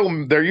no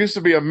real, there used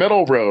to be a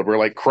middle road where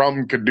like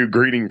Crumb could do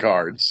greeting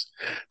cards.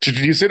 Do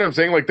you see what I'm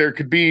saying? Like there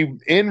could be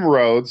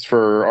inroads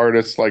for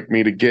artists like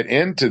me to get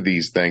into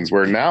these things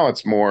where now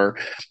it's more,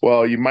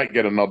 well, you might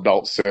get an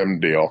adult sim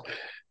deal,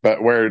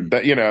 but where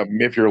that,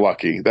 if you're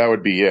lucky, that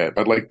would be it.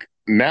 But like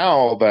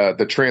now the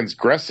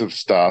transgressive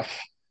stuff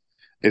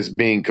is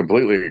being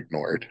completely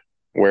ignored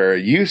where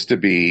it used to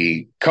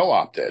be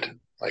co-opted.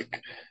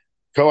 Like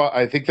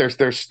I think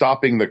they're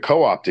stopping the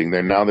co-opting.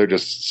 They're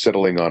just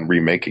settling on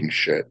remaking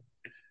shit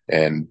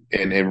and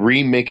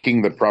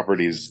remaking the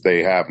properties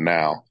they have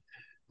now.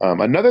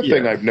 Another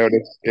thing yeah. I've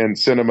noticed in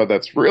cinema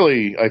that's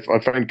really I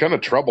find kind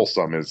of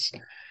troublesome is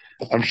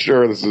I'm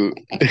sure this is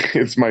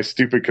it's my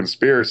stupid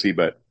conspiracy,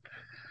 but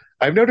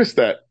I've noticed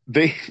that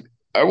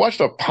I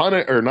watched a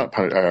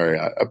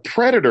a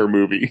Predator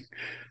movie.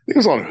 I think it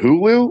was on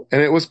Hulu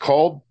and it was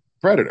called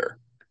Predator.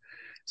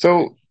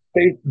 So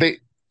they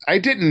I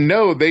didn't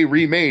know they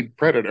remade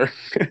Predator.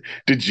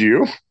 Did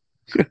you?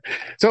 I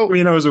So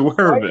mean, I was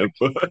aware of it,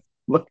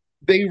 but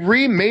they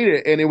remade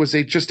it and it was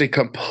just a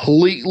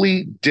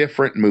completely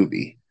different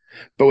movie,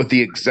 but with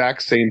the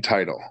exact same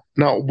title.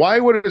 Now, why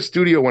would a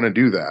studio want to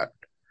do that?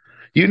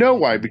 You know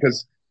why?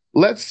 Because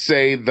let's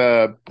say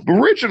the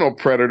original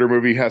Predator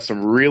movie has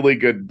some really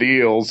good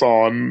deals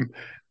on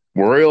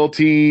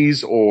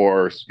royalties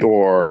or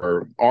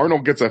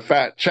Arnold gets a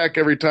fat check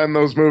every time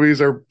those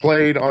movies are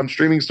played on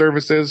streaming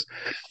services.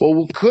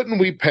 Well, couldn't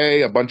we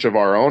pay a bunch of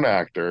our own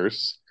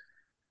actors,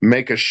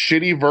 make a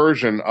shitty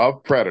version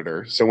of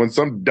Predator? So when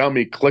some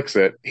dummy clicks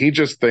it, he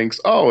just thinks,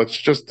 oh, it's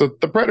just the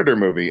Predator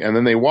movie. And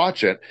then they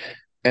watch it.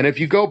 And if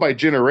you go by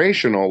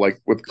generational, like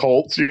with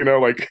cults,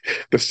 like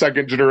the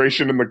second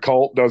generation in the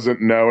cult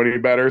doesn't know any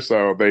better.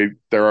 So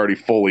they're already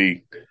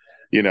fully,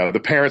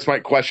 the parents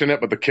might question it,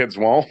 but the kids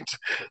won't.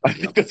 I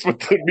think that's what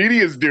the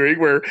media is doing,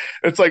 where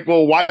it's like,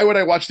 well, why would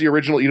I watch the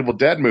original Evil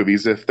Dead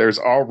movies if there's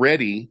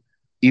already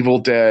Evil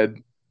Dead,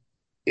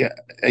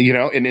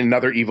 in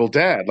another Evil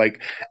Dead?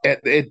 Like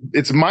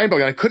it's mind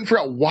blowing. I couldn't figure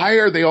out why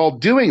are they all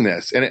doing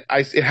this, and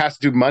it has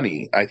to do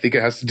money. I think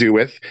it has to do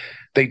with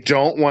they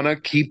don't want to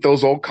keep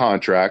those old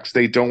contracts.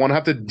 They don't want to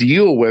have to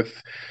deal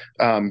with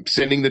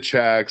sending the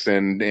checks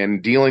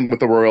and dealing with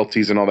the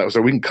royalties and all that.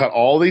 So we can cut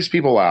all these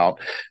people out,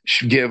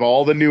 give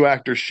all the new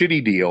actors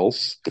shitty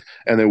deals,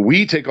 and then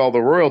we take all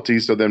the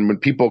royalties. So then when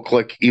people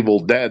click Evil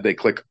Dead, they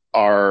click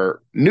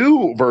our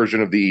new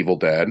version of the Evil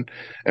Dead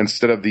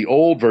instead of the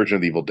old version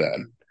of the Evil Dead.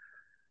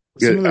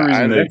 some of the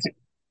reason they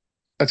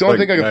That's the only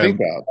like thing I can think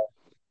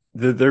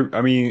of.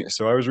 I mean,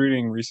 so I was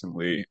reading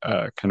recently,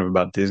 kind of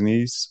about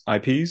Disney's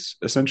IPs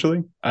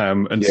essentially,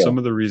 and Yeah. some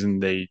of the reason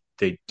they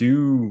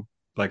do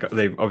like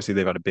they've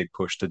had a big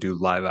push to do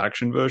live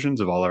action versions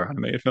of all our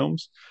animated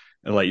films,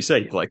 and like you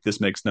say, like this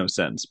makes no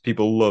sense.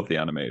 People love the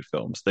animated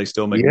films; they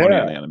still make money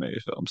on Yeah. the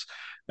animated films,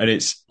 and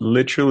it's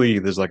literally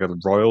there's like a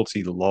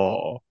royalty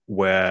law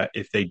where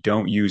if they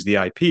don't use the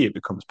IP, it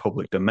becomes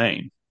public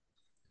domain.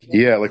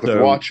 Yeah. Like with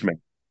So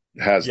Watchmen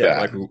has yeah, that.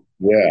 like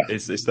Yeah.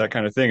 it's that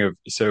kind of thing of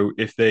so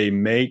if they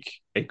make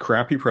a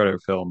crappy Predator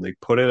film, they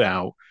put it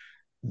out,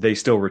 they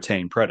still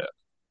retain Predator,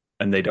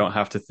 and they don't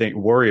have to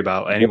worry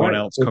about anyone Right.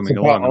 else It's coming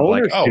about along and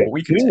like, oh, ownership well,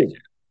 we can take too.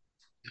 it.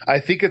 I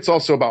think it's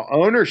also about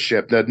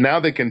ownership that now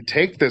they can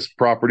take this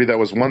property that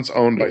was once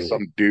owned by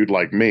some dude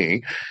like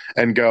me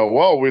and go,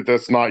 whoa,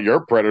 that's not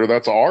your Predator.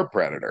 That's our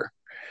Predator.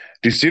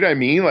 Do you see what I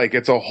mean? Like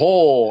it's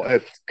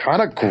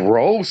kind of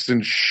gross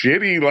and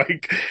shitty.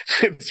 Like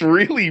it's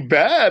really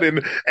bad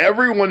and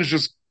everyone's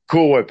just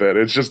cool with it.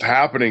 It's just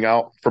happening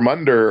out from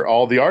under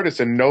all the artists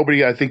and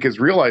nobody I think is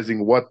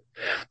realizing what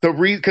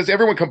because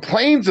everyone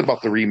complains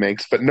about the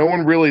remakes, but no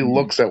one really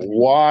looks at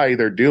why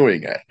they're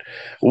doing it.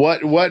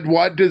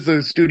 What does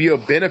the studio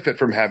benefit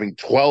from having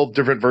 12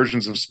 different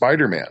versions of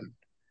Spider-Man?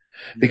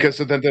 Because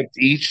then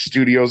each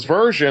studio's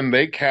version,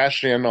 they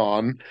cash in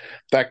on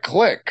that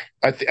click.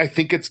 I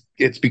think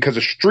it's because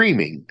of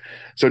streaming.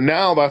 So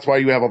now that's why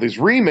you have all these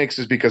remakes,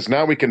 is because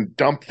now we can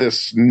dump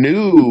this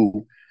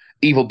new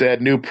Evil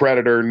Dead, new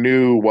Predator,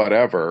 new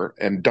whatever,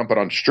 and dump it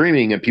on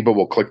streaming, and people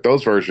will click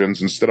those versions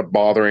instead of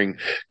bothering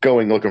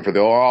going looking for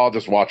I'll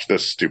just watch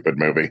this stupid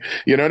movie.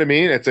 You know what I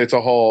mean? It's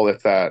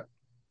that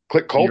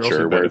click culture.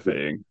 You're also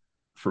benefiting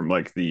from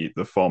like the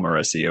former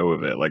SEO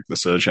of it, like the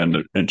search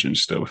engine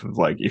stuff of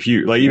like if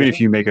you like even if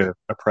you make a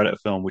Predator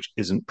film which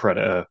isn't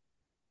Predator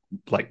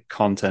like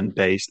content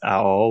based at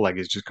all, like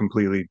it's just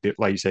completely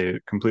like you say a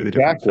completely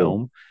different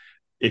film.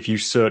 If you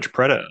search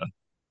Predator,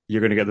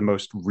 you're going to get the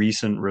most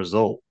recent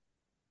result.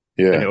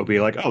 Yeah. And it'll be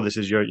like, oh, this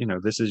is your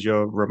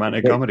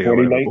romantic comedy or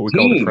whatever, but we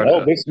call it Predator.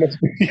 Oh, this must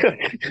be,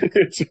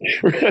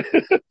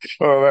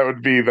 oh, that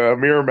would be the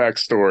Miramax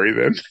story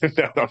then.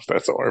 No,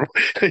 that's horrible.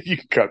 You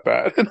can cut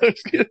that.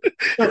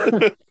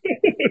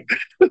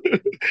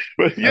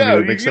 But yeah,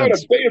 you gotta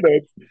say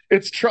that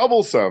it's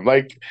troublesome.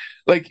 Like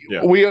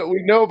we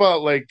know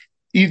about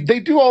they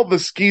do all the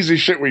skeezy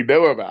shit we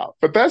know about,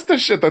 but that's the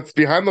shit that's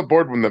behind the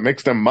board when that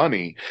makes them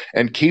money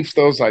and keeps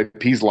those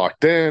IPs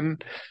locked in.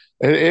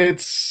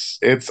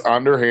 It's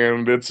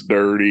underhand, it's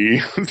dirty.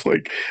 It's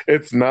like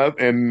it's not,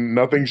 and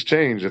nothing's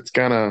changed. It's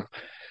kind of,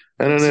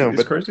 I don't know.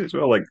 It's crazy as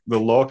well. Like the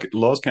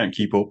laws can't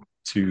keep up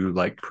to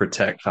like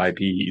protect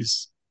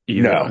IPs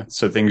either. No.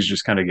 So things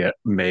just kind of get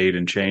made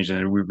and changed,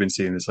 and we've been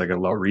seeing this like a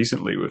lot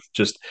recently with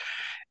just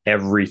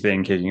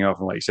everything kicking off,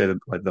 and like say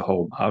the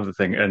whole Marvel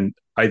thing. And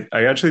I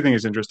actually think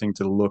it's interesting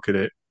to look at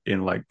it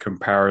in like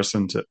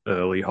comparison to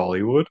early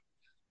Hollywood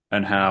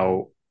and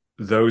how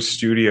those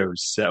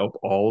studios set up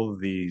all of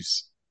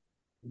these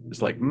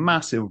like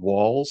massive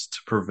walls to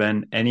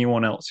prevent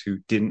anyone else who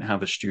didn't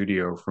have a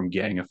studio from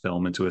getting a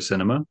film into a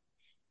cinema.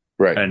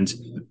 Right. And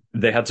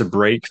they had to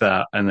break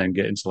that and then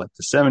get into like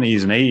the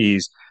 70s and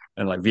 80s,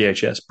 and like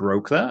VHS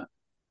broke that.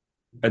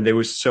 And they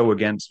were so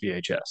against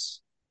VHS.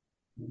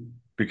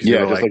 Because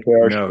just like they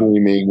are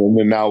streaming, and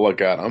then now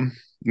look at them.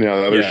 You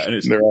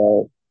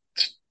know,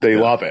 they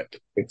love it.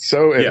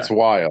 It's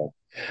wild.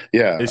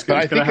 Yeah, but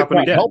I think it's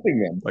not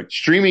helping them. Like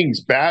streaming's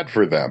bad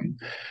for them,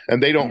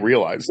 and they don't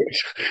realize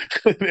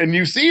it. And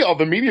you see all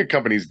the media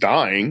companies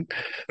dying,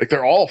 like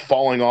they're all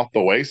falling off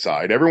the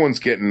wayside. Everyone's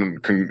getting,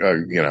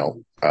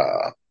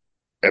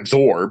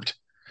 absorbed.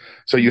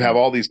 So you have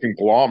all these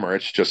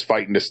conglomerates just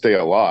fighting to stay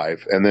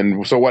alive. And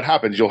then, so what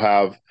happens? You'll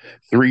have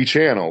 3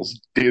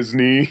 channels,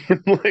 Disney,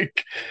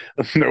 like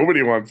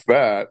nobody wants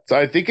that. So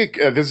I think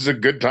this is a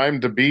good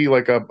time to be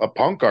like a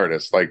punk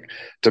artist, like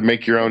to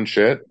make your own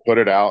shit, put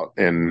it out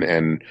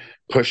and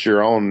push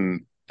your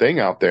own thing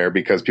out there,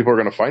 because people are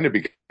going to find it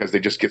because they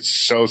just get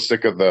so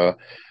sick of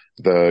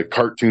the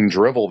cartoon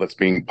drivel that's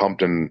being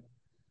pumped in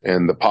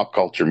the pop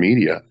culture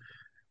media.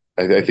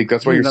 I think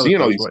that's why you're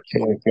seeing all these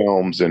killer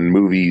films and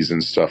movies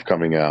and stuff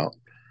coming out.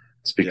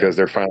 It's because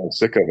they're finally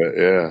sick of it.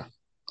 Yeah.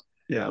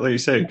 Yeah. Like you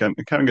say, it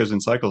kind of goes in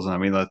cycles. And I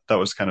mean, that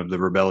was kind of the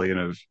rebellion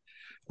of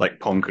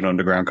like punk and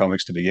underground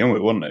comics to begin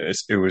with, wasn't it?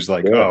 It was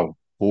like, oh,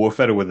 well, we're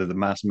fed with the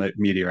mass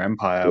media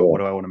empire. Yeah. What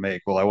do I want to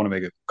make? Well, I want to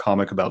make a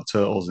comic about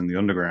turtles in the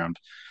underground.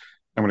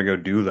 I'm going to go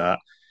do that.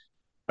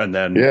 And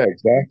then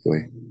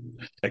exactly.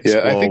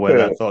 Explore where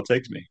that thought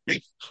takes me.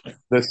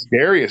 The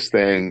scariest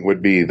thing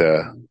would be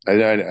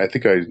I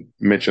think I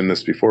mentioned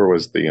this before,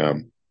 was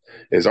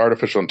is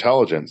artificial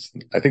intelligence.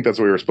 I think that's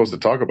what we were supposed to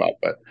talk about,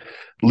 but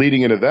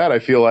leading into that, I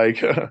feel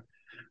like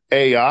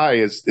AI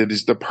is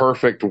the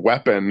perfect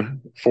weapon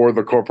for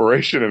the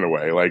corporation in a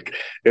way. Like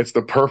it's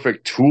the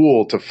perfect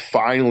tool to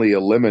finally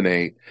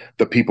eliminate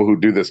the people who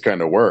do this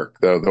kind of work,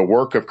 the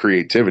work of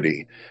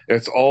creativity.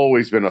 It's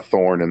always been a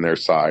thorn in their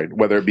side,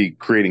 whether it be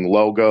creating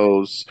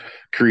logos,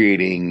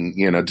 creating,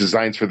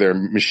 designs for their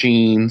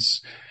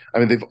machines. I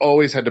mean, they've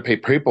always had to pay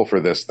people for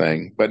this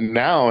thing, but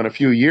now in a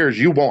few years,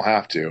 you won't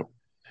have to.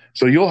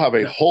 So you'll have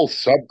a whole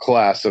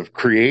subclass of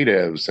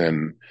creatives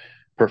and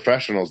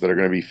professionals that are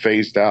going to be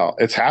phased out.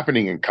 It's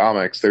happening in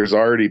comics. There's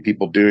already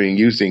people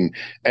using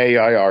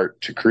AI art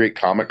to create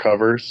comic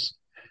covers.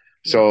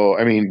 So,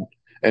 I mean,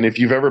 and if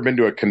you've ever been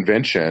to a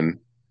convention,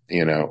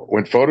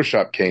 when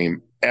Photoshop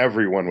came,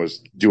 everyone was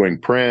doing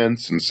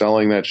prints and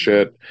selling that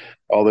shit,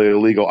 all the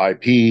illegal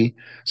IP.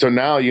 So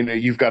now,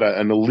 you've got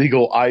an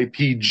illegal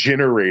IP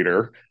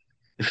generator.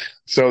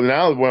 So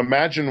now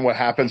imagine what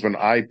happens when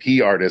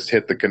IP artists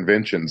hit the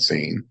convention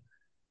scene.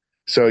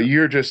 So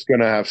you're just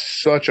going to have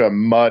such a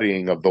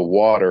muddying of the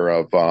water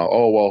of,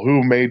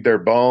 who made their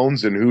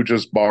bones and who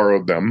just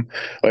borrowed them,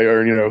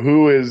 or,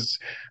 who is,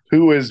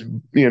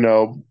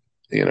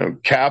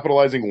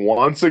 capitalizing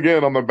once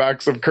again on the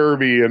backs of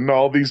Kirby and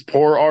all these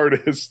poor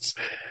artists.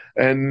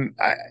 And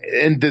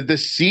to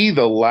see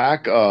the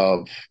lack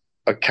of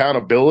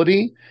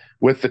accountability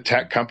with the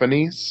tech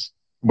companies,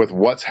 with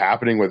what's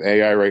happening with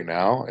AI right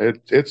now,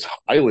 it's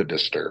highly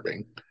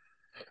disturbing.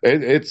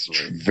 It's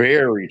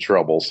very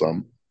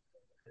troublesome.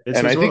 It's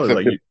And as I think well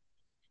that like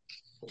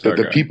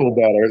the people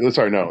that are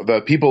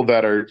the people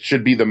that are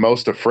should be the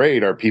most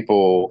afraid are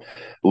people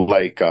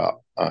like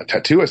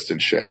tattooists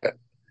and shit,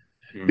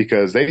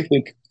 because they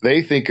think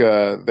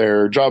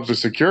their jobs are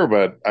secure,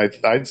 but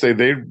I'd say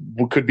they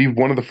could be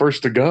one of the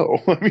first to go.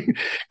 I mean,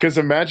 because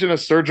imagine a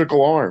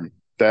surgical arm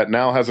that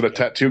now has a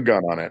tattoo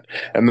gun on it,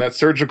 and that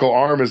surgical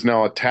arm is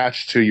now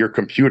attached to your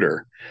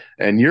computer,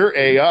 and your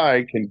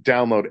AI can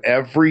download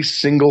every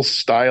single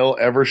style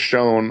ever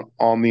shown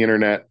on the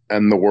internet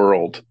and the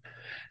world.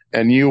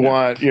 And you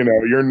want,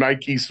 your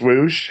Nike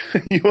swoosh.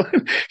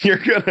 You're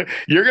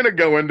gonna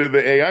go into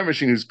the AI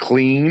machine who's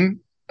clean,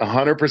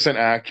 100%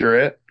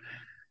 accurate.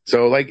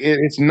 So, like,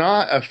 it's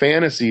not a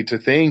fantasy to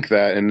think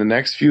that in the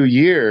next few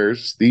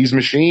years, these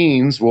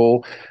machines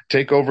will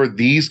take over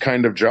these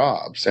kind of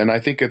jobs. And I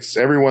think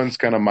everyone's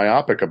kind of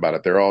myopic about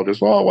it. They're all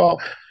just,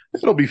 well,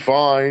 it'll be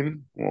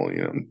fine. Well,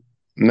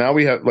 now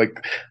we have,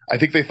 like, I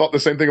think they thought the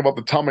same thing about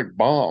the atomic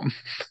bomb.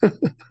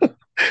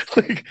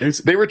 Like,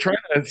 they were trying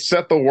to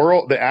set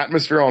the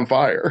atmosphere on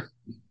fire.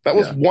 That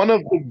was one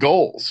of the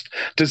goals,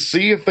 to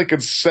see if they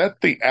could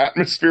set the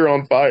atmosphere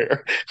on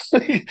fire.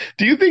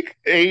 Do you think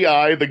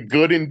the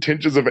good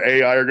intentions of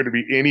AI are going to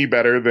be any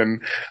better than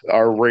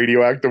our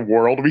radioactive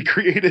world we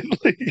created?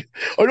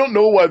 I don't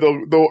know why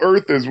the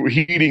Earth is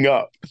heating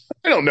up.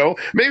 I don't know.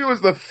 Maybe it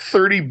was the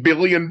 30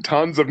 billion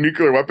tons of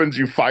nuclear weapons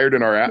you fired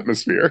in our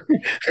atmosphere.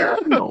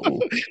 No,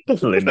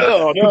 definitely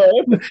not. No.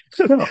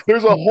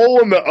 There's a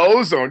hole in the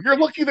ozone. You're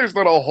lucky there's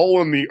not a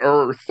hole in the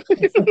Earth.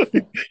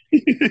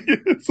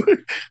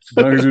 As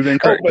long as we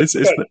didn't correct.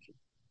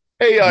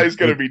 AI is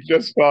going to be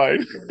just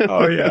fine.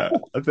 Oh yeah,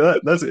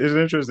 it's an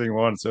interesting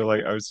one. So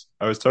like I was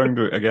talking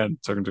to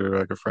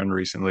like a friend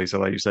recently. So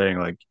like you're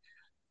saying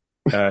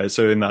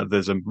so in that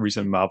there's a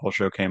recent Marvel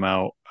show came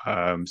out,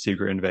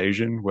 Secret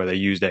Invasion, where they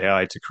used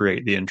AI to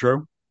create the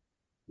intro.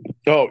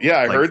 Oh yeah,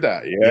 I heard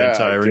that. Yeah, the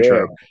entire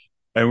intro.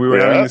 And we were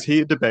having this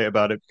heated debate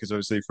about it because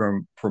obviously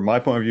from my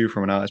point of view,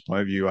 from an artist's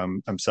point of view,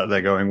 I'm sat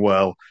there going,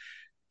 well,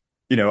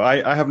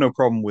 I have no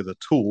problem with a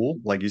tool,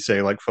 like you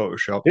say, like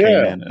Photoshop came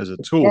in as a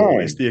tool.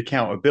 Fine. It's the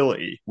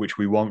accountability which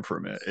we want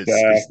from it.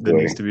 There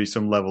needs to be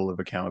some level of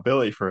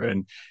accountability for it.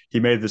 And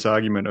he made this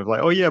argument of like,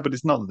 oh yeah, but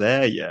it's not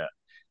there yet.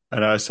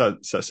 And I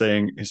started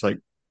saying, it's like,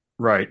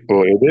 right.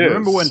 Well,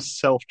 remember when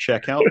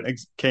self-checkout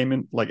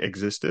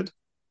existed?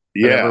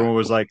 Yeah. And everyone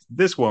was like,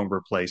 this won't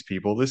replace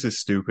people. This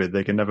is stupid.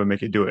 They can never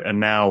make it do it. And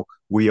now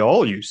we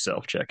all use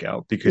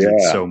self-checkout because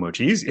it's so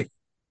much easier.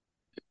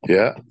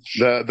 Yeah,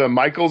 the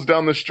Michaels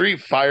down the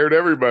street fired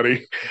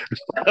everybody.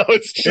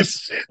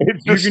 It's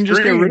you can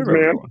just get rid of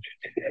it,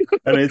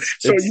 and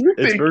it's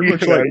very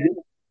much like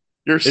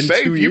you're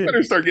safe. You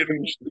better start getting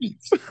in the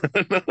streets.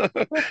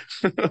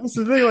 That's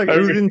the thing. Like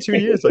in 2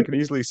 years, I can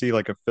easily see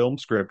like a film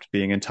script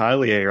being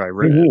entirely AI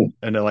written,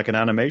 and then like an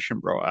animation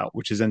brought out,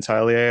 which is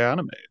entirely AI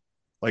animated.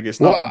 Like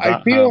it's not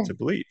that hard to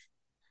believe.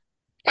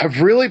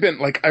 I've really been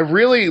like, I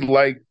really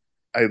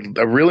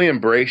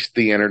embraced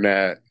the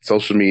internet,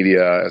 social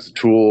media as a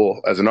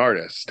tool, as an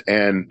artist.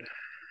 And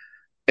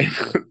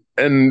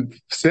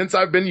since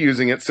I've been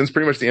using it, since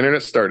pretty much the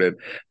internet started,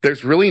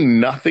 there's really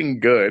nothing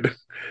good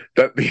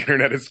that the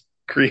internet has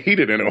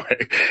created in a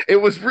way.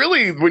 It was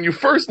really, when you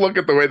first look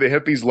at the way the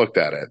hippies looked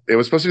at it, it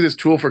was supposed to be this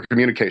tool for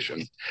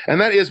communication.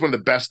 And that is one of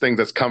the best things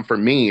that's come for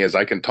me, is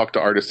I can talk to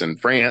artists in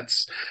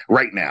France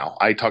right now.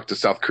 I talk to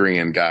South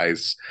Korean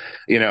guys,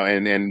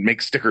 and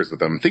make stickers with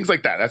them, things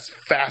like that. That's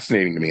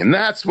fascinating to me. And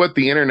that's what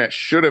the internet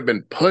should have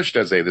been pushed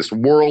as this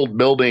world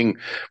building,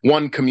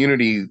 one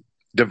community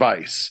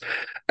device.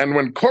 And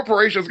when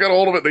corporations got a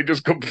hold of it, they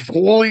just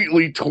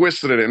completely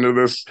twisted it into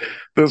this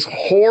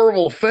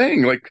horrible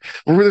thing. Like,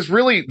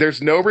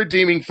 there's no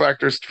redeeming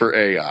factors for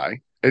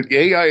AI.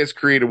 AI has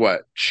created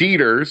what?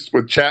 Cheaters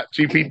with Chat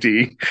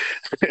GPT.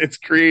 It's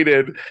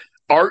created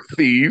art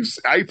thieves,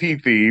 IP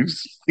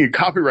thieves,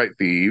 copyright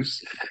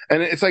thieves.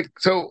 And it's like,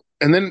 so,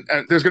 and then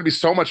there's going to be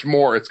so much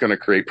more. It's going to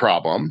create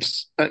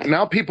problems.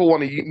 Now people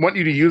want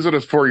you to use it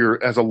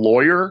as a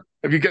lawyer.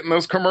 Have you gotten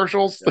those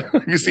commercials?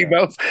 Yeah. You see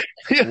those?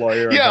 Yeah,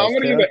 I'm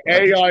going to use an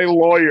AI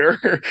lawyer.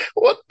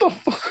 What the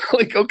fuck?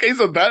 Like, okay,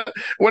 so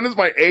when is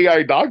my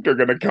AI doctor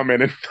going to come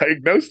in and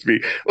diagnose me?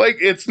 Like,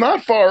 it's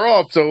not far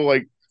off. So,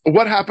 like,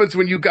 what happens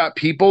when you got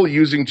people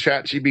using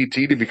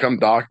ChatGPT to become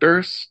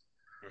doctors?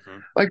 Mm-hmm.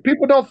 Like,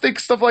 people don't think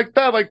stuff like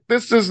that. Like,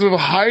 this is a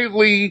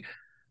highly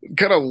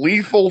kind of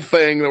lethal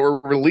thing that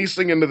we're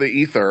releasing into the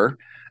ether.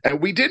 And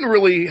we didn't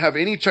really have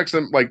any checks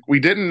we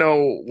didn't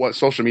know what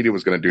social media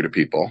was going to do to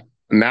people.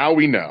 Now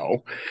we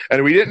know.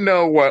 And we didn't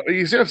know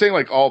you see what I'm saying?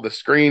 Like all the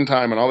screen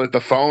time and all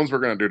the phones were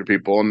going to do to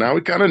people. And now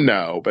we kind of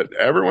know, but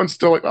everyone's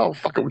still like, oh,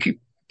 fuck it, we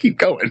keep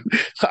going.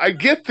 I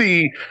get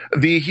the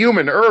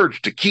human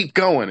urge to keep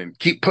going and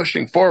keep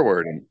pushing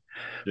forward.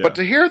 But Yeah.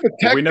 to hear the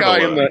But we tech never guy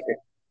learn.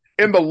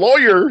 in the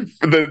lawyer,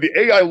 the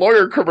AI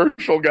lawyer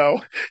commercial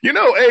go,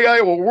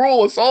 AI will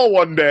rule us all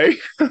one day.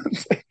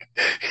 It's like,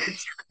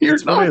 you're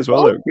It's funny not as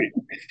well wrong. though.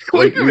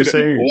 Wait Like a you were minute.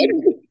 saying, What?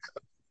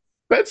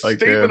 That like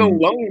statement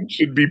alone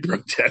should be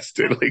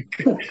protested.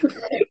 Like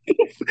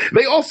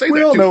they all say we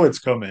that all too. know it's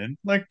coming.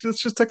 Like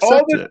let's just All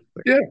accept the it.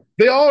 Like, Yeah,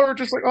 they all are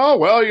just like, oh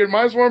well, you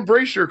might as well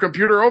embrace your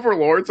computer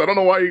overlords. I don't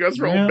know why you guys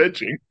are all yeah,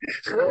 bitching.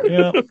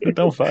 yeah,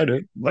 don't fight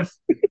it. Like,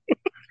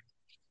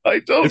 I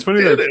it's don't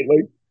funny get though. it.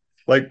 Like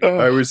Like,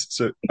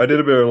 I did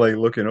a bit of like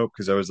looking up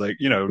because I was like,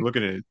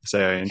 looking at this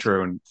AI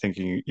intro and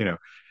thinking,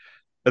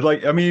 and,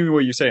 like, I mean, even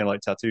what you're saying,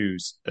 like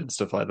tattoos and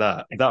stuff like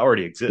that, that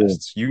already yeah,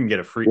 exists. You can get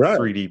a free right.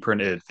 3D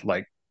printed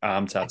like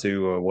arm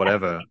tattoo or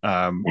whatever,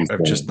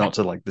 of just not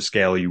to like the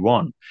scale you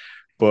want.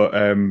 But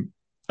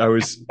I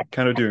was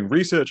kind of doing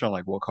research on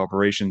like what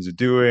corporations are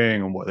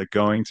doing and what they're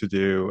going to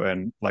do.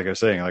 And like I was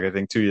saying, like I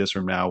think 2 years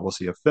from now we'll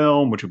see a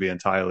film which will be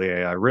entirely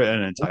AI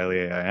written, entirely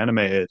AI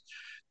animated.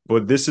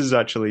 But this is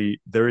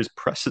actually there is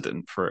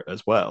precedent for it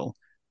as well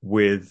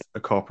with a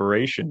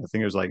corporation. I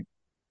think it was like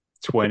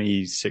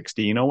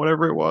 2016 or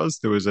whatever it was.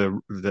 There was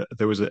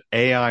an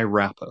AI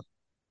rapper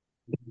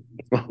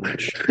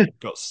which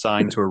got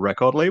signed to a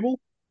record label,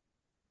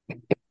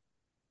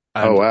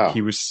 Oh and wow.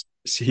 he was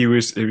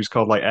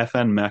called like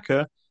FN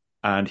Mecca,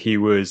 and he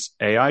was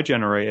AI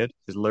generated.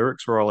 His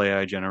lyrics were all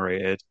AI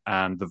generated,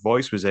 and the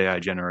voice was AI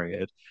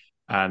generated.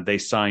 And they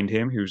signed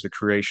him. He was the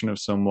creation of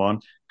someone,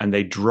 and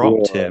they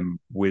dropped Yeah. him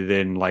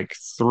within like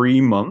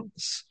 3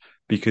 months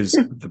because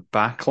the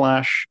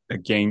backlash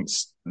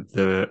against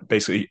the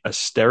basically a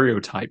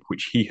stereotype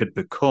which he had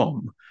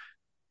become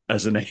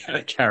as an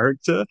AI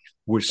character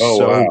was Oh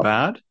so wow.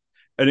 bad.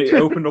 And it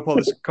opened up all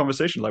this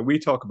conversation. Like we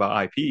talk about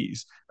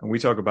IPs and we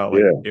talk about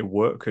like Yeah. it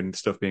work and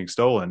stuff being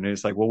stolen. And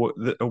it's like, well,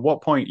 at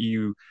what point are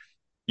you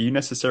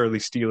necessarily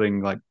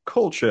stealing like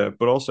culture,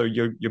 but also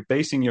you're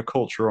basing your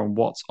culture on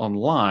what's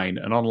online,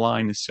 and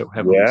online is so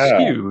heavily Yeah.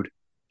 skewed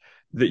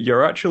that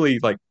you're actually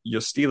like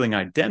you're stealing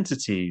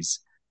identities,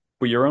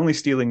 but you're only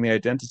stealing the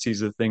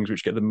identities of things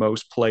which get the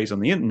most plays on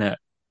the internet,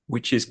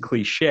 which is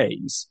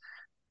cliches.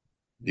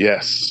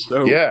 Yes.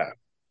 So Yeah.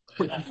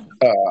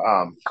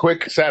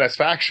 Quick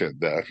satisfaction.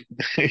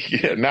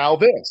 Yeah, now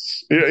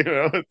this,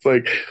 it's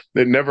like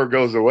it never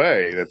goes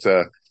away. It's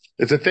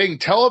a thing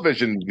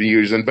television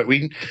using, but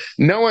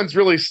no one's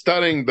really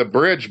studying the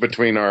bridge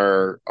between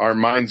our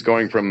minds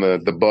going from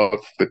the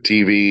book, the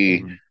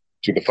TV mhm.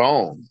 to the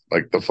phone.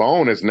 Like the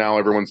phone is now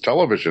everyone's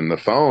television. The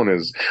phone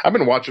is, I've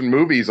been watching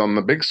movies on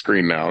the big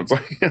screen now. It's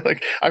like,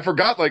 like I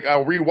forgot, like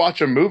I'll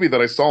rewatch a movie that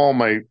I saw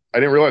I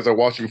didn't realize I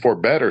watched it before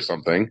bed or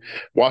something,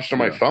 watched on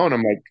my Yeah. phone.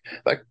 I'm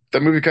like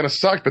that movie kind of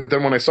sucked. But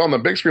then when I saw it on the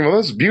big screen, well,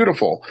 this is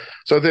beautiful.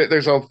 So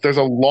there's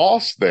a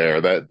loss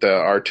there that the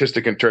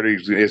artistic integrity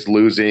is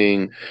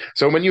losing.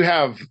 So when you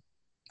have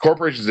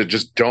corporations that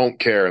just don't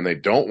care and they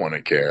don't want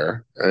to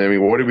care, I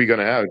mean, what are we going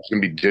to have? It's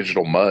going to be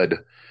digital mud.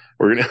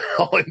 We're gonna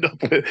all end up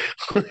with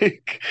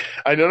like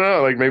I don't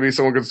know, like maybe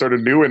someone could start a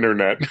new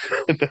internet.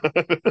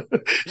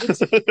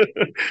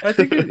 I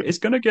think it's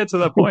going to get to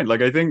that point.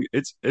 Like, I think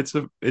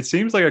it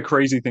seems like a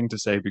crazy thing to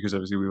say because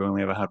obviously we've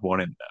only ever had one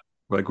internet.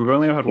 Like, we've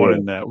only ever had one Yeah,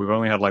 internet. We've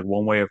only had like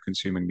one way of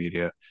consuming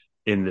media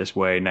in this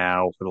way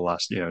now for the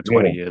last, yeah,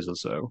 20 years or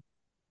so.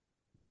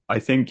 I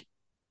think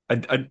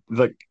I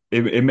like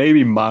it may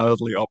be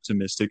mildly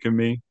optimistic in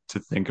me to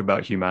think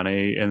about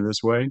humanity in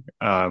this way.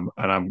 And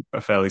I'm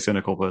a fairly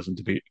cynical person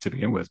to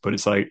begin with, but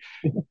it's like,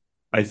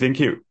 I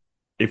think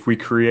if we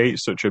create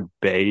such a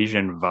beige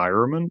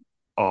environment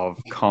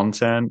of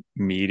content,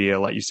 media,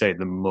 like you say,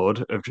 the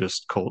mud of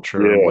just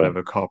culture and yeah,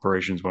 whatever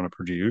corporations want to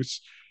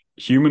produce,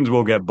 humans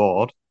will get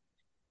bored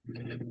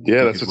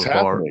yeah. That's because what's we're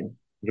bored. happening.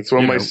 That's why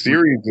You my know,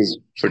 series is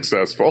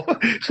successful.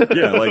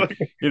 yeah, like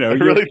I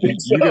really think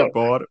you so. get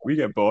bored, we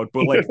get bored,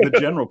 but like the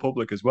general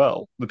public as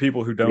well, the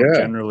people who don't Yeah,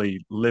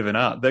 generally live in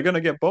art, they're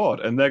gonna get bored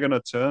and they're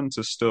gonna turn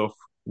to stuff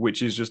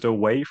which is just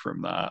away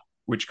from that,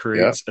 which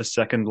yeah. creates a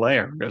second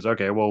layer. It goes,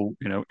 okay, well,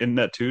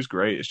 Internet 2 is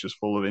great. It's just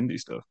full of indie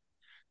stuff.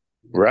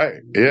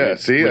 Right. Yeah.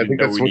 See, We I didn't think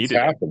know that's we what's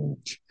needed it. happening.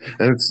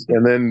 And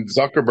then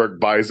Zuckerberg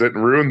buys it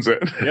and ruins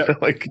it. Yeah,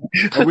 Like,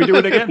 and we do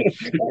it again.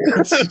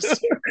 It's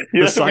just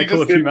the yeah,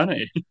 cycle of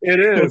humanity. it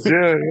is.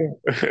 Yeah, yeah.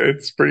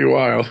 It's pretty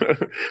wild.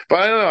 But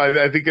I don't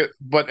know. I think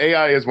but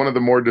AI is one of the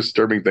more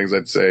disturbing things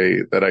I'd say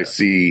that I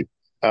see,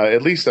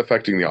 at least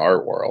affecting the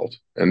art world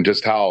and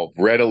just how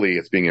readily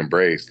it's being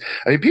embraced.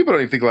 I mean, people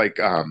don't even think like,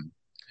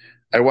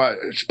 I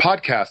watch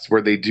podcasts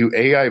where they do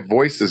AI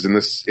voices in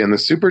the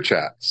super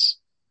chats.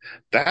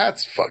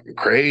 That's fucking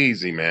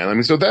crazy, man. I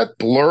mean, so that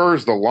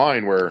blurs the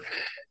line where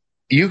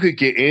you could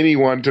get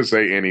anyone to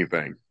say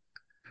anything.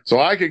 So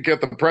I could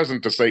get the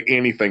president to say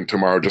anything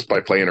tomorrow just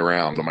by playing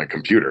around on my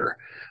computer.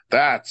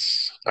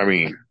 I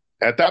mean,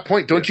 at that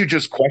point, Yeah, don't you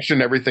just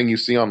question everything you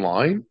see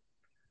online?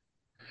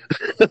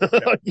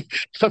 yeah,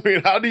 I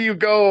mean, how do you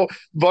go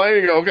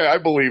buying? Okay, I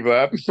believe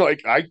that.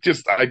 Like, I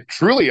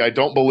truly, I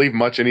don't believe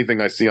much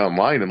anything I see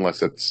online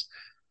unless it's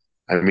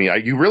I mean,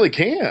 you really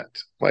can't.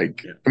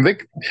 Like, Yeah.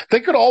 they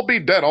could all be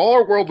dead. All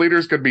our world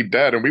leaders could be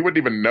dead, and we wouldn't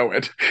even know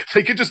it.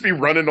 They could just be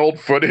running old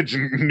footage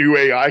and new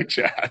AI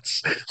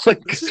chats.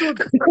 Like, This is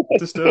what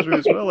disturbs me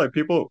as well. Like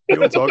people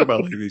talk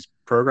about like these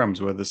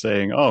programs where they're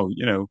saying, oh,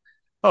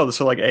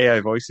 so like AI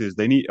voices,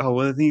 they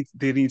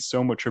need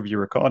so much of your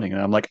recording.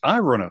 And I'm like, I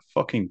run a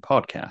fucking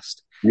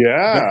podcast.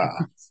 yeah.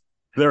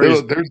 There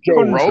is There's Joe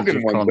hundreds Rogan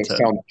of ones that content.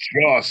 sound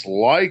just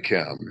like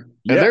him. And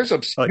Yeah. there's Like,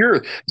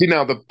 obscure. See,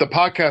 now the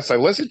podcast I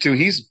listen to,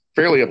 he's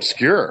fairly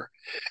obscure.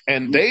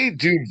 And they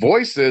do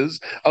voices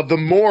of the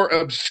more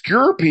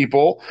obscure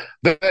people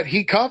that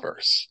he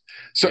covers.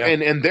 So yeah.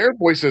 and their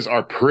voices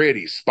are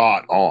pretty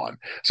spot on.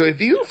 So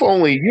if Yeah. you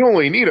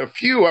only need a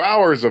few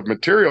hours of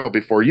material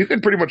before you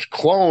can pretty much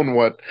clone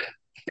what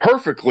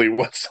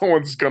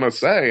someone's gonna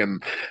say,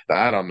 and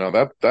I don't know,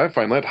 that I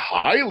find that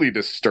highly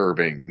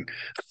disturbing.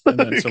 And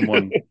then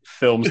someone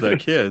films their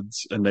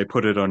kids and they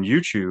put it on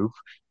YouTube,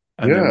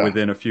 and then Yeah.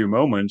 within a few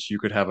moments you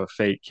could have a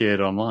fake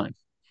kid online.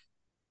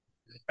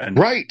 And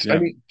Right. I yeah,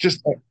 mean,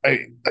 just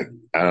I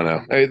don't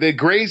know. They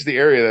graze the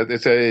area.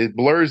 It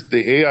blurs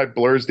the AI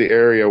blurs the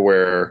area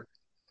where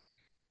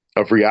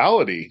of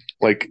reality.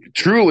 Like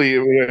truly,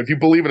 if you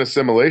believe in a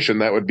simulation,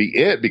 that would be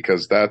it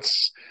because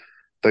that's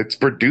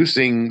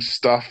producing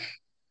stuff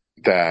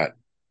that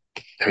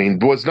I mean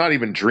was not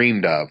even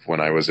dreamed of when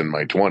I was in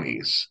my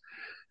 20s.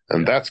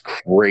 And yeah, that's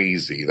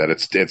crazy that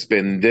it's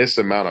been this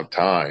amount of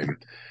time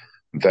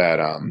that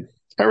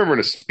I remember in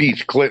a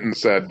speech Clinton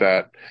said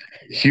that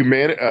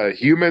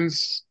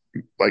humans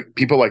like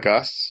people like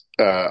us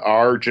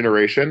our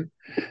generation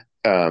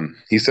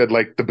he said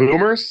like the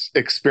boomers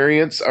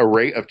experience a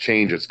rate of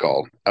change, it's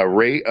called a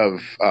rate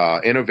of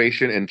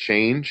innovation and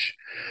change.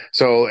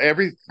 So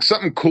every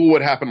something cool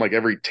would happen like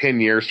every 10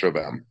 years for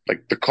them,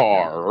 like the yeah,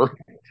 car,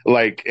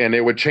 like, and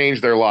it would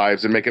change their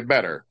lives and make it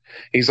better.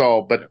 He's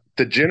all, yeah, but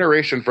the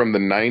generation from the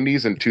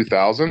 90s and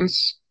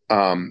 2000s,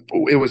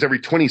 it was every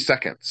 20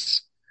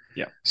 seconds.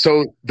 yeah.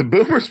 So the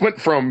boomers went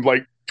from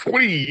like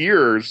 20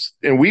 years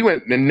and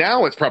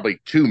now it's probably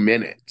 2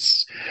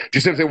 minutes.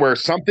 Just Yeah. simply where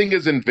something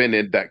is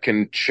invented that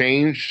can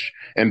change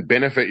and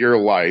benefit your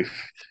life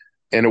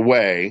in a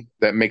way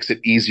that makes it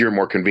easier,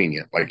 more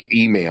convenient, like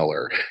email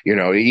or,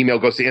 email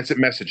goes to instant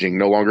messaging.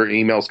 No longer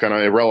email's kind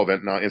of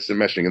irrelevant, not instant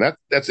messaging. And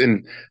that's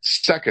in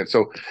seconds.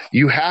 So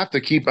you have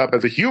to keep up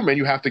as a human,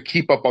 you have to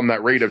keep up on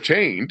that rate of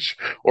change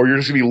or you're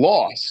just gonna be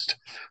lost.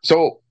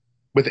 So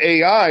with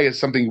AI is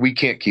something we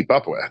can't keep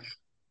up with.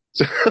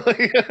 So,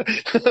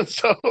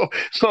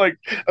 so,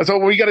 so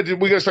we got to do.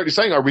 We got to start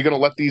saying, are we going to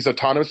let these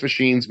autonomous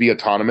machines be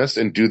autonomous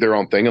and do their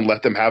own thing and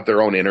let them have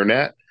their own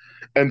internet?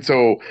 And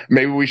so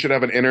maybe we should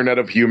have an internet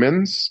of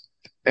humans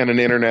and an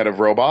internet of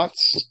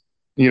robots.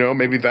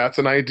 Maybe that's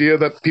an idea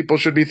that people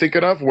should be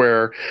thinking of,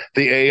 where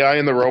the AI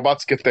and the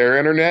robots get their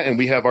internet and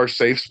we have our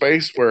safe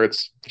space where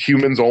it's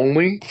humans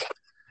only.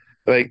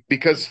 Like,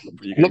 because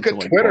You get look into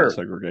at like bot Twitter.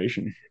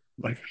 segregation.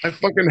 Like, I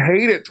fucking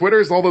hate it.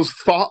 Twitter's all those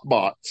thought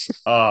bots.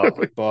 but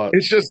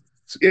It's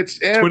Twitter's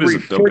every a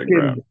dumping freaking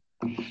ground.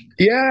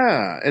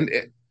 yeah, and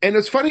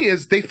it's funny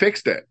is they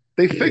fixed it.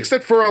 They fixed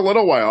it for a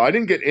little while. I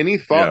didn't get any Yeah.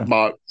 thought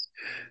bots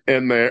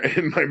in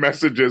my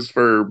messages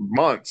for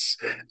months,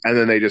 and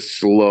then they just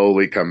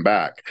slowly come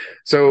back.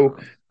 So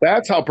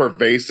that's how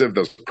pervasive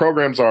those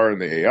programs are in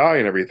the AI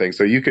and everything.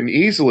 So they could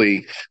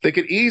easily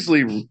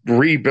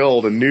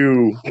rebuild a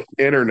new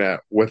internet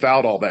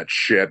without all that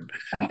shit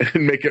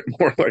and make it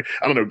more like,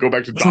 I don't know, go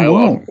back to They dial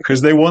up. won't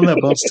because they want their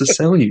bots to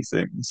sell you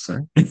things.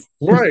 So.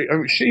 Right. I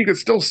mean, you could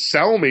still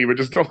sell me, but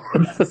just don't.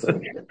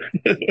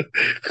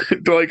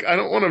 Like, I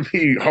don't want to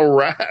be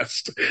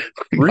harassed.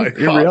 In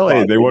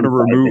reality, they want to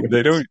remove.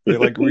 They don't. They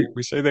like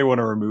we say they want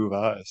to remove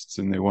artists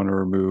and they want to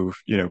remove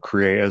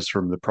creators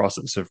from the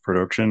process of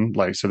production.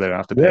 Like so they don't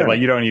have to pay. Yeah. Like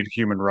you don't need a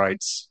human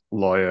rights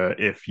lawyer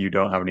if you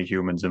don't have any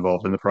humans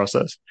involved in the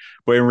process.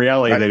 But in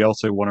reality, they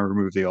also want to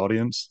remove the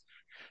audience.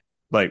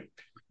 Like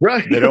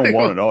Right. they don't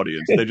want an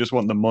audience. They just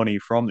want the money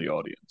from the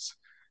audience.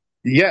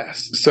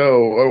 Yes.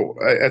 So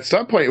at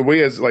some point,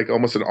 we as like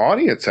almost an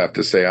audience have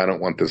to say, I don't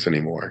want this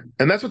anymore.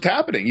 And that's what's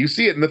happening. You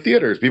see it in the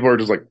theaters. People are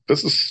just like,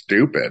 this is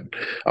stupid.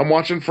 I'm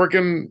watching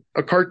freaking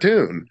a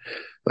cartoon.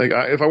 Like,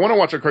 if I want to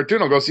watch a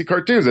cartoon, I'll go see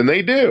cartoons. And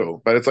they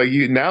do. But it's like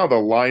now the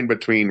line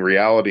between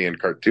reality and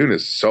cartoon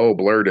is so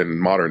blurred in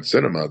modern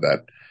cinema that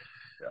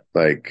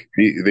like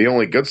the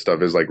only good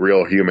stuff is like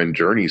real human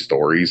journey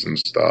stories and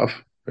stuff.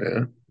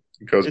 Yeah.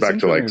 It goes It's back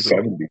to like interesting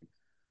as well.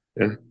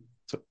 70.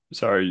 Yeah.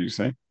 Sorry, you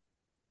saying?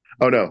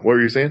 Oh, no. What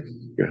were you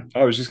saying? Yeah.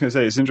 I was just gonna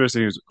say it's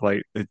interesting. Is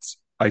like it's.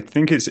 I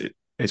think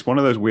it's one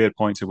of those weird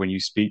points of when you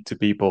speak to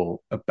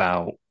people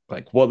about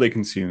like what they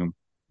consume,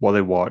 what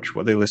they watch,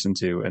 what they listen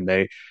to, and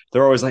they're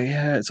always like,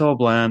 yeah, it's all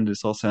bland, it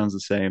all sounds the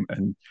same,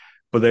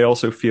 but they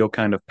also feel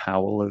kind of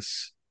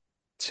powerless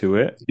to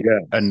it,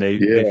 and Yes. they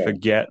Yeah.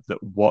 forget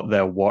that what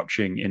they're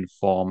watching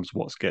informs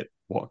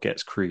what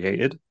gets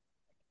created.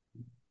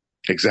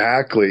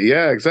 Exactly.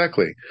 Yeah,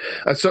 exactly.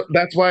 So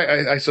that's why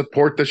I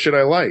support the shit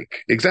I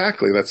like.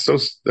 Exactly. That's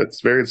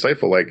very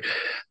insightful.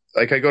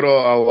 Like I go to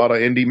a lot of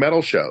indie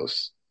metal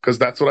shows because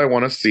that's what I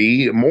want to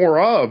see more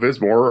of is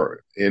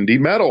more indie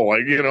metal.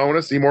 Like, I want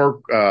to see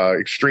more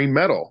extreme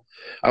metal.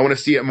 I want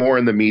to see it more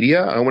in the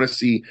media. I want to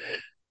see.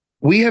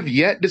 We have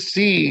yet to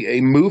see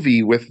a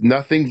movie with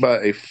nothing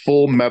but a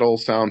full metal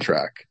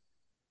soundtrack.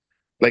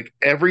 Like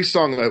every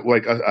song,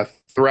 like a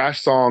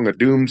thrash song, a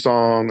doom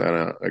song, and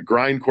a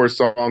grindcore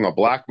song, a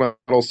black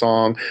metal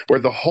song, where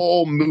the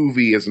whole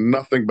movie is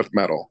nothing but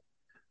metal.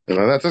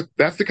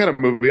 That's the kind of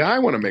movie I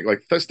want to make.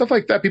 Like stuff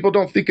like that. People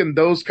don't think in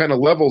those kind of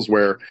levels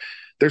where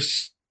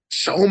there's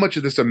so much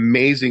of this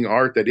amazing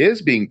art that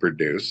is being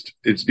produced.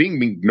 It's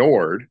being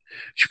ignored.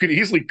 You could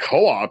easily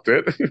co-opt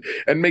it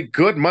and make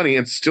good money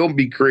and still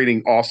be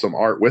creating awesome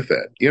art with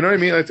it. You know what I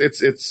mean?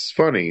 It's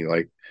funny.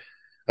 Like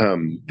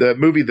the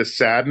movie The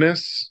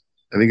Sadness,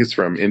 I think it's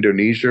from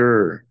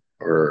Indonesia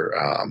or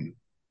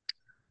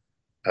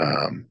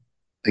I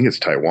think it's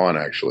Taiwan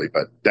actually,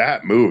 but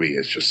that movie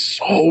is just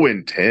so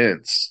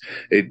intense.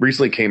 It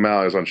recently came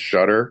out. It was on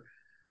Shudder,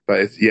 but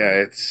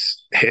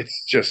it's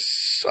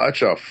just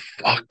such a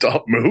fucked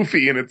up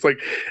movie, and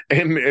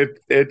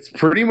it's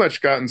pretty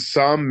much gotten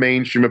some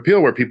mainstream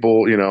appeal where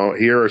people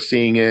here are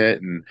seeing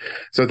it, and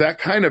so that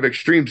kind of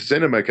extreme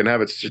cinema can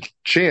have its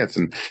chance.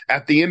 And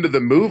at the end of the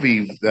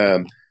movie,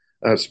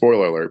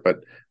 spoiler alert,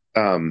 but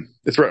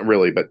it's not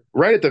really, but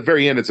right at the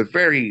very end, it's a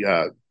very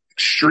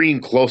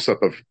extreme close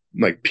up of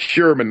like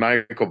pure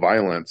maniacal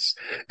violence,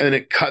 and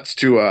it cuts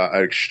to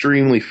an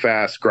extremely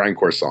fast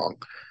grindcore song.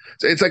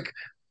 So it's like,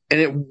 and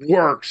it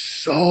works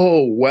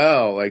so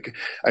well. Like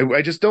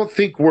I just don't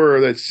think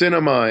we're the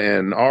cinema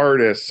and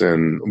artists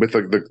and with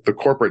the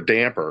corporate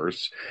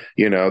dampers,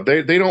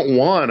 they don't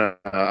want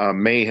a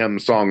mayhem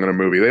song in a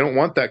movie. They don't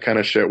want that kind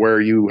of shit where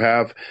you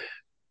have.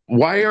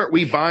 Why aren't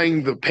we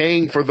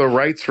paying for the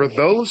rights for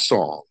those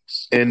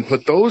songs and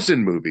put those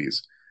in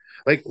movies?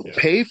 Like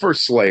pay for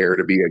Slayer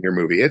to be in your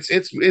movie. It's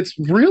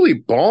really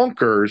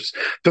bonkers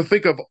to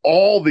think of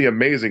all the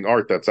amazing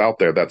art that's out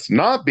there that's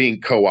not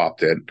being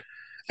co-opted,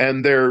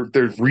 and they're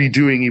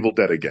redoing Evil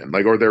Dead again,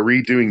 or they're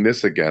redoing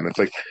this again. It's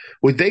like,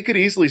 well, they could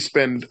easily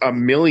spend $1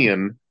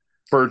 million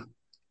for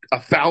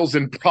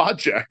 1,000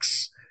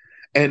 projects,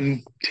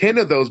 and 10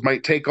 of those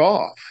might take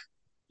off.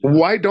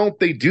 Why don't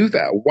they do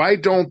that?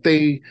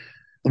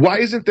 Why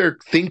isn't there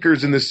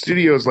thinkers in the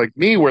studios like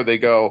me where they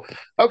go,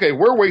 okay,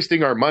 we're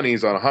wasting our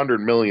monies on $100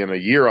 million a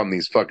year on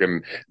these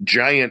fucking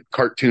giant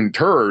cartoon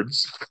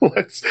turds.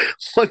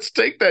 Let's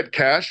take that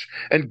cash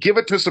and give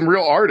it to some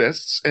real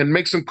artists and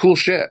make some cool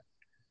shit.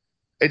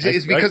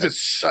 It's because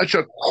it's such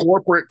a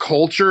corporate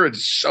culture.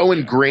 It's so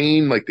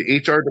ingrained. Like the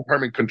HR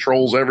department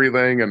controls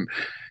everything, and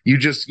you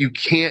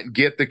can't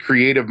get the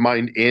creative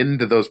mind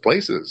into those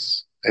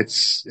places.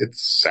 It's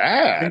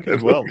sad. I think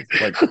as well.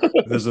 Like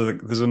there's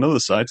another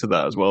side to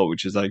that as well,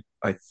 which is like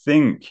I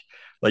think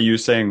like you were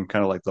saying,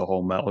 kind of like the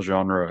whole metal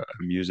genre of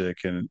music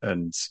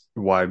and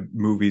why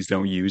movies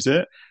don't use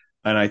it.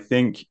 And I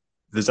think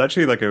there's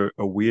actually like a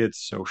weird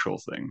social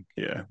thing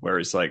here where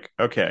it's like,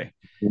 okay,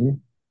 mm-hmm.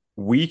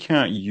 we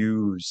can't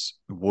use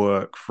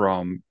work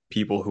from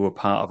people who are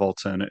part of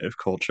alternative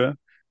culture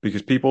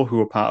because people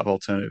who are part of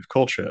alternative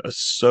culture are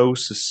so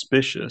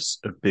suspicious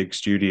of big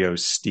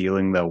studios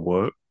stealing their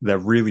work. They're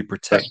really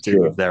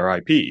protective of their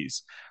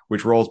IPs,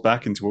 which rolls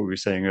back into what we were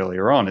saying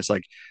earlier on. It's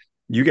like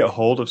you get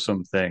hold of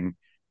something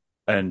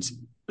and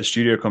the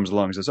studio comes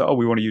along and says, oh,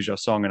 we want to use your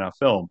song in our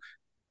film.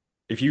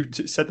 If you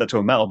said that to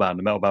a metal band,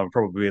 the metal band would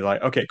probably be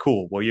like, okay,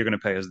 cool. Well, you're going to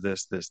pay us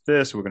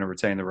this. We're going to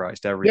retain the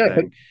rights to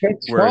everything. Yeah,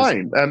 that's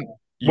fine. And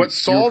what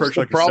solves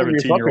the problem?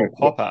 17-year-old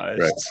pop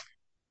artists,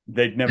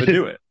 they'd never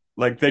do it.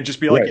 Like they'd just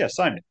be like, yeah,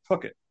 sign it.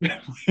 Fuck it.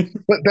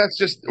 But that's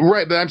just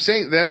right. But I'm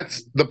saying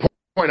that's the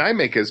point I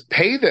make is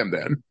pay them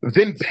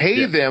then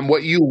pay them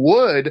what you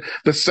would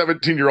the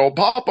 17-year-old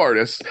pop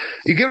artists.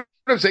 You get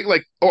what I'm saying?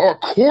 Like, or a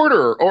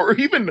quarter or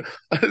even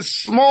a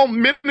small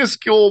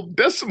minuscule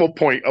decimal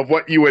point of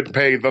what you would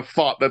pay the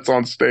thought that's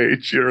on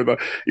stage or the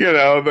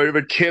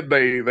kid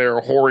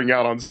they're whoring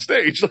out on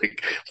stage.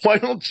 Like, why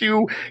don't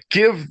you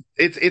give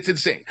it's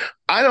insane.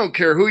 I don't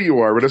care who you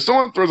are, but if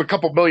someone throws a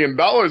couple $1 million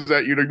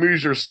at you to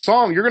use your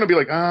song, you're going to be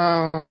like,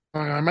 I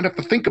might have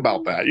to think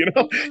about that.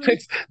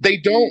 They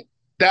don't.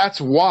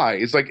 That's why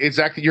it's like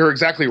you're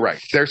exactly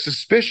right. They're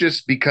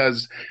suspicious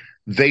because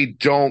they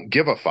don't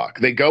give a fuck.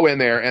 They go in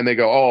there and they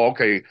go, oh,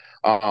 okay,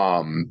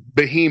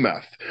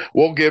 Behemoth,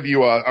 we'll give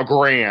you a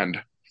grand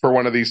for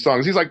one of these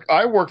songs. He's like,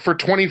 I worked for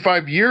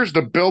 25 years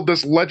to build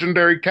this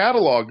legendary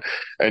catalog,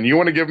 and you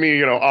want to give me,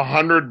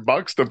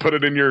 $100 to put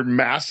it in your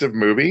massive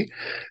movie?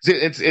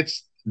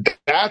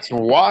 That's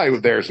why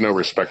there's no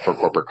respect for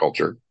corporate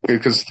culture,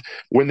 because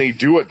when they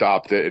do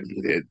adopt it,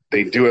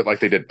 they do it like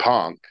they did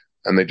punk.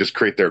 and they just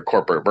create their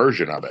corporate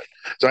version of it.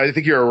 So I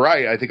think you're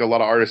right. I think a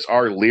lot of artists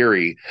are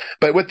leery,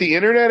 but with the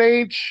internet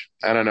age,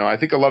 I don't know. I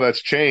think a lot of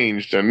that's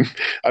changed, and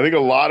I think a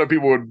lot of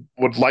people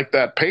would like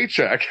that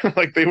paycheck.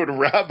 Like they would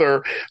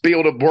rather be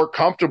able to work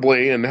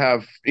comfortably and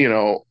have,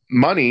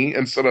 money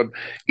instead of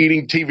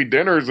eating TV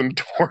dinners and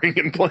touring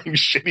and playing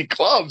shitty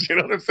clubs. You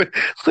know what I'm saying?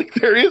 Like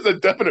there is a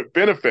definite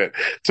benefit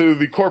to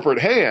the corporate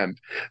hand,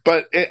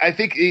 but I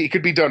think it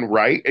could be done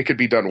right. It could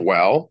be done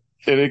well.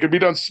 And it could be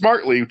done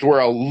smartly to where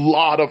a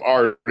lot of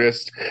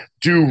artists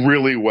do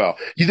really well.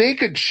 They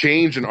could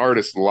change an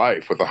artist's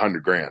life with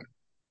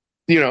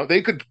 $100,000.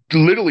 They could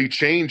literally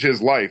change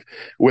his life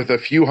with a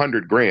few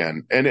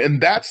 $100,000. And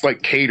that's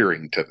like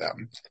catering to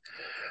them.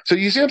 So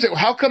you see what I'm saying?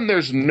 How come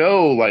there's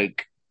no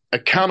like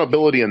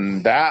accountability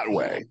in that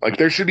way? Like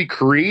there should be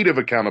creative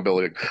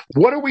accountability.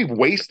 What are we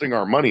wasting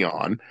our money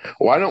on?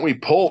 Why don't we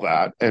pull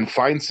that and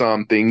find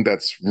something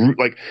that's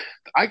like,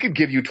 I could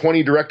give you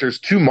 20 directors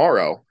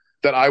tomorrow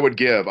that I would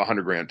give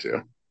 $100,000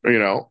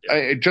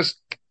 to, just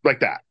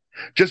like that.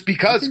 Just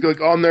because like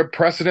on their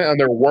precedent, on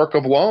their work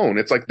of loan,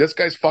 it's like, this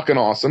guy's fucking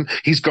awesome.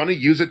 He's going to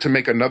use it to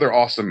make another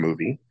awesome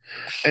movie.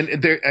 And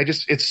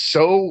it's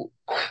so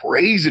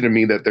crazy to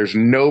me that there's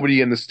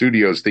nobody in the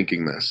studios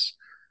thinking this.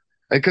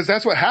 Because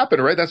that's what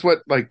happened, right? That's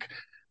what like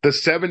the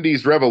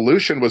 70s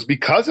revolution was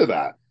because of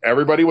that.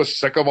 Everybody was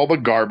sick of all the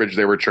garbage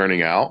they were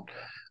churning out.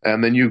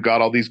 And then you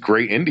got all these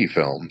great indie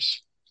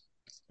films.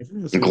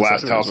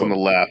 Glass House on the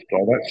Left,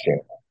 all that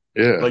shit.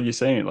 Yeah. Like you're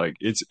saying, like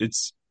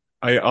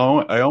I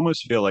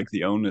almost feel like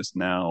the onus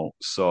now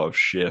sort of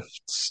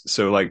shifts.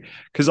 So like,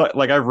 because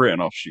I've written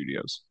off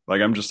studios.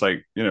 Like I'm just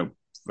like,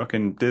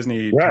 fucking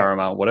Disney,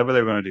 Paramount, whatever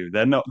they're going to do,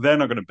 they're not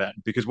going to bend,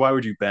 because why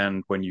would you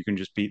bend when you can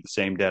just beat the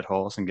same dead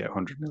horse and get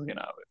 100 million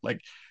out of it? Like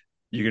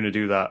you're going to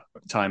do that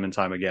time and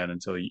time again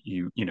until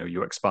you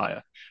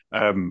expire.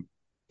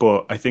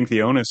 But I think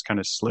the onus kind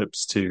of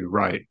slips to,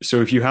 right,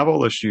 so if you have all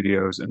those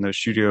studios and those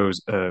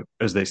studios,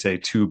 as they say,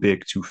 too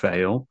big to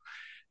fail,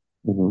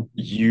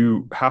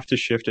 you have to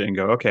shift it and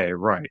go, okay,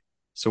 right.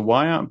 So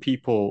why aren't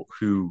people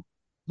who,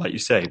 like you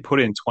say, put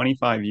in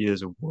 25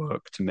 years of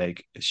work to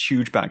make a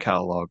huge back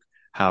catalog,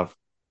 have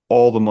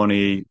all the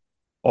money,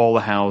 all the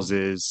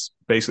houses,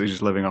 basically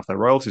just living off their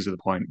royalties at the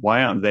point,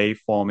 why aren't they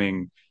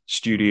forming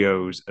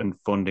studios and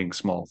funding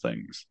small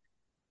things?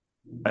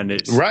 And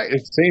it's right.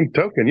 It's the same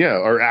token, yeah.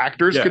 Or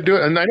actors could do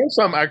it, and I know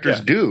some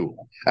actors do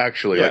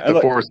actually. Like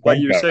the Forrest like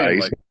you were saying,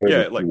 like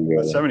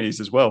the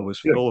 70s as well was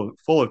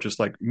full of just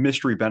like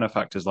mystery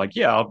benefactors. Like,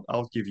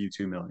 I'll give you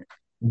 $2 million.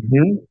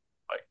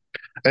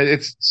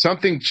 It's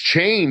something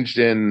changed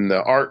in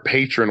the art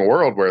patron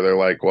world where they're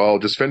like, well,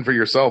 just fend for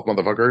yourself,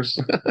 motherfuckers.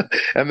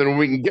 And then when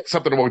we can get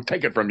something, we'll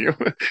take it from you.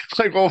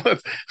 Like, well,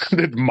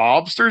 did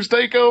mobsters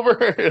take over?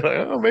 Like,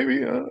 oh,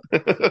 maybe. I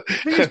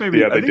think it's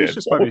maybe, I think it's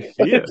just probably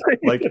fear.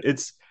 Like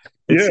it's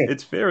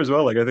fear as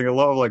well. Like I think a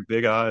lot of like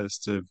big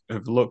artists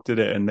have looked at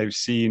it and they've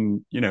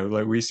seen,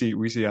 like we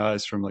see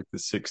artists from like the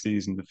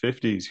 60s and the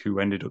 50s who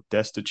ended up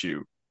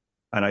destitute.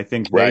 And I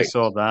think they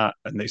saw that,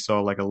 and they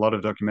saw like a lot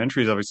of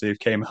documentaries, obviously, have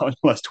came out in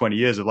the last 20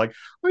 years of like,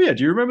 oh yeah,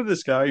 do you remember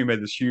this guy who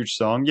made this huge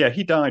song? Yeah,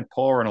 he died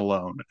poor and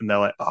alone. And they're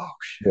like, oh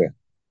shit. Yeah.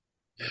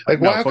 Like,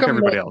 no, fuck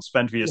everybody else.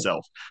 Fend for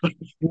yourself.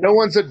 No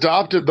one's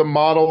adopted the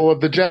model of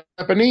the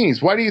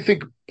Japanese. Why do you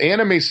think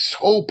anime is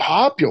so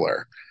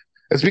popular?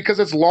 It's because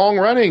it's long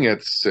running.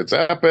 It's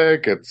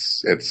epic.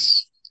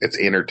 It's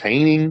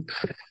entertaining.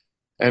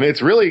 And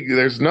it's really,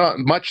 there's not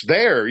much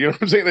there. You know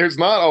what I'm saying? There's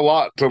not a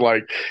lot to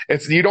like,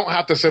 you don't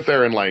have to sit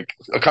there and like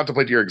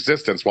contemplate your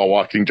existence while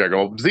watching Dragon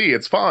Ball Z.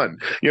 It's fun.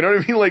 You know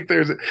what I mean? Like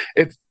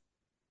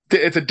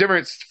it's a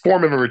different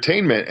form of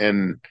entertainment.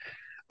 And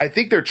I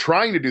think they're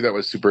trying to do that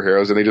with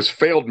superheroes and they just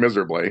failed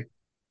miserably.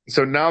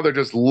 So now they're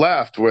just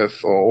left with,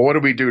 what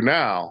do we do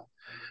now?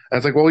 And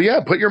it's like, well, yeah,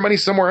 put your money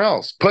somewhere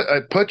else.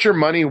 Put your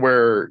money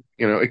where,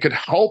 it could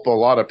help a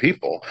lot of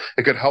people.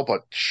 It could help a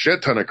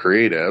shit ton of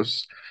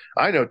creatives.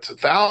 I know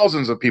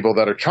thousands of people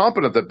that are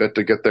chomping at the bit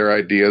to get their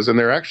ideas, and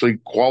they're actually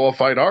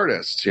qualified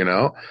artists.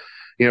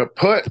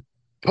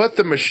 Put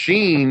the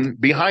machine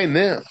behind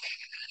them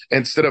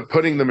instead of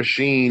putting the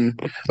machine.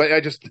 But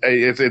it's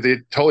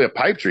totally a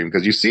pipe dream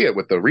because you see it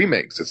with the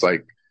remakes. It's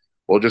like,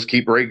 we'll just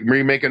keep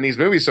remaking these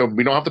movies so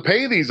we don't have to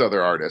pay these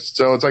other artists.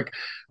 So it's like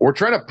we're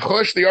trying to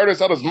push the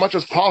artists out as much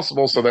as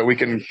possible so that we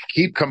can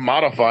keep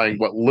commodifying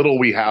what little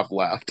we have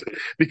left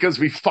because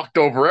we fucked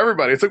over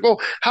everybody. It's like, well,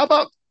 how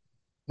about,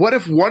 what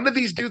if one of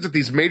these dudes at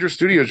these major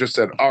studios just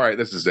said, all right,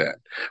 this is it.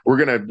 We're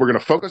gonna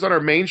focus on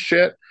our main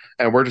shit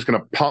and we're just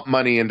gonna pump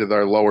money into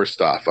their lower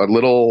stuff, a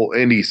little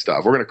indie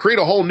stuff. We're gonna create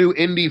a whole new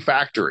indie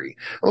factory.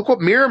 Look what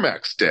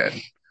Miramax did.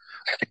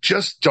 I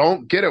just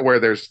don't get it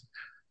where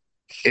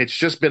it's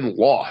just been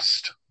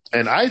lost.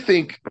 And I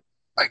think,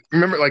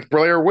 remember like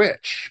Blair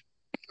Witch.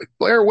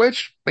 Blair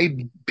Witch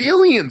made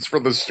billions for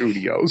the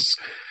studios.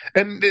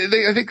 And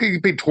I think they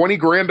paid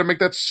 $20,000 to make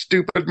that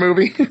stupid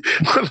movie.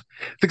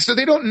 So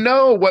they don't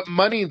know what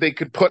money they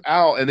could put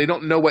out, and they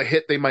don't know what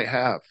hit they might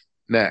have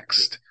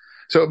next.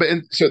 So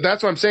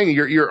that's what I'm saying.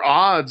 Your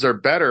odds are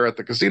better at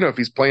the casino if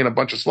he's playing a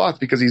bunch of slots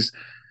because he's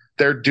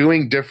they're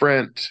doing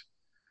different.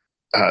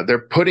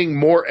 They're putting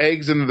more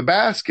eggs into the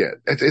basket.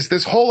 It's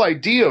this whole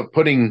idea of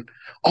putting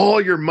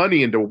all your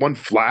money into one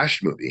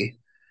Flash movie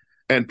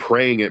and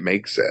praying it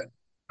makes it.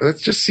 That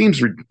just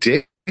seems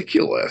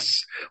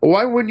ridiculous.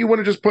 Why wouldn't you want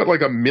to just put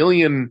like a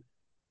million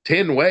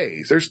 10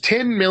 ways? There's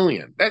 10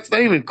 million. That's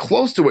not even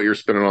close to what you're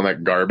spending on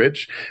that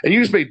garbage. And you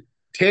just made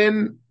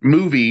 10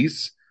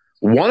 movies.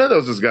 One of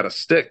those has got to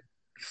stick.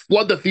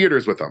 Flood the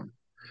theaters with them.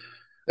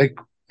 Like,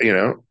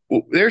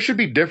 there should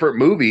be different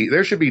movie.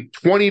 There should be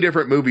 20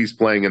 different movies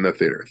playing in the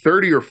theater,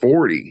 30 or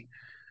 40.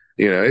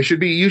 It should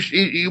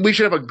be, we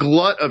should have a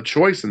glut of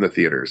choice in the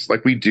theaters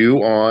like we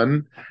do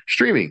on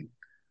streaming.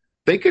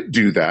 They could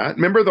do that.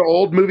 Remember the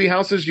old movie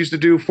houses used to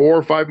do 4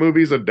 or 5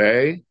 movies a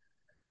day?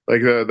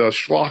 Like the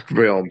schlock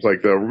films,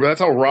 that's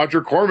how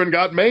Roger Corman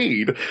got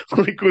made.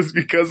 Was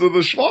because of the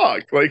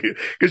schlock.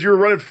 Because you were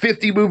running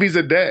 50 movies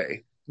a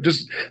day.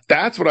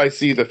 That's what I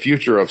see the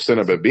future of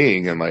cinema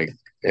being,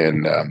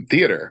 in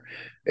theater,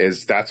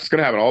 is that's what's going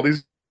to happen. All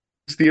these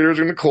theaters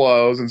are going to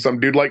close, and some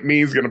dude like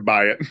me is going to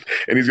buy it,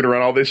 and he's going to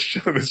run all this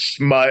this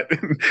smut,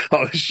 and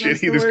all this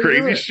shitty, this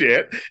crazy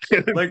shit.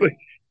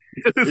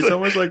 It's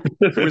almost like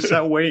we're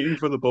sat waiting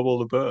for the bubble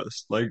to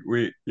burst.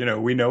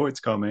 We know it's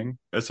coming.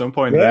 At some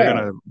point, they're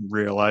gonna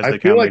realize they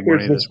can't make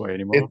money this way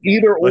anymore. It's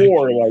either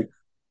or.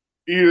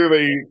 Either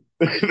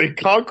they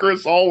conquer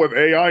us all with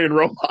AI and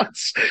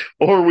robots,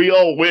 or we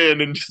all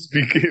win and just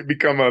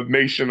become a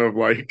nation of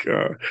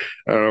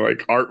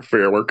art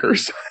fair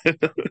workers.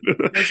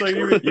 It's like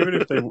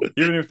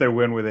even if they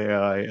win with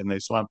AI and they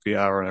slap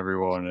VR on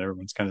everyone and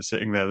everyone's kind of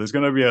sitting there's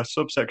going to be a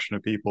subsection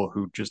of people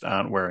who just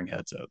aren't wearing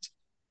headsets.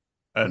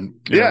 And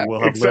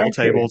we'll have little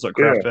tables at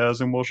craft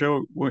fairs, and we'll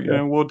show,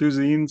 we'll do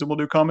zines and we'll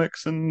do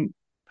comics and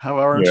have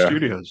our own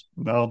studios.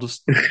 And I'll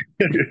just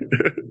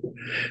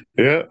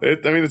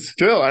it's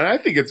still, and I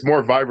think it's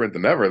more vibrant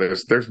than ever.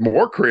 There's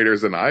more creators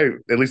than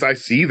at least I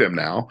see them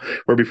now,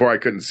 where before I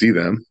couldn't see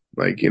them.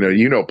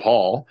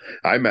 Paul.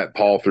 I met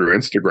Paul through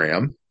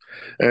Instagram,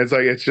 and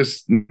it's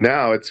just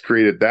now it's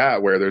created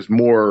that where there's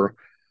more.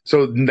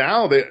 So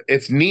now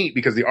it's neat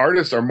because the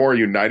artists are more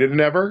united than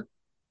ever.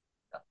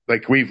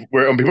 People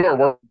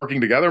are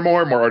working together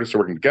more artists are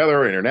working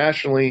together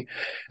internationally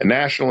and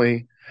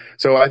nationally.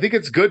 So I think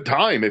it's good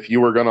time if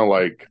you were going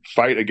to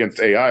fight against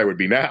AI would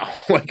be now,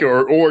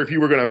 or if you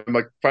were going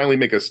to finally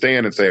make a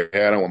stand and say,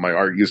 hey, I don't want my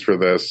art used for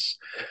this.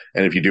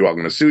 And if you do, I'm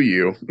going to sue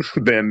you.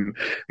 Then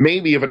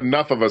maybe if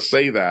enough of us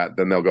say that,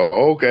 then they'll go,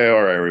 okay,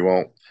 all right, we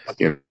won't,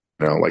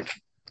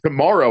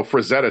 tomorrow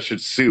Frazetta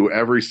should sue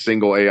every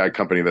single AI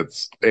company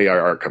that's AI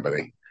art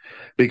company,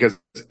 because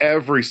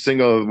every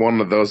single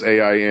one of those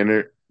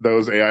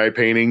AI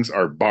paintings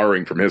are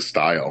borrowing from his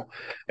style.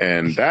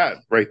 And that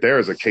right there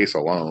is a case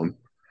alone.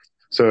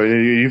 So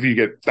if you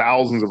get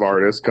thousands of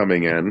artists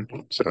coming in,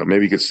 so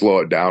maybe you could slow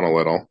it down a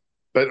little.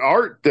 But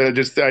art, I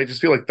just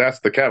feel like that's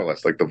the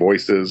catalyst, the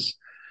voices.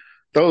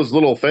 Those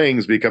little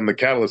things become the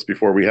catalyst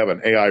before we have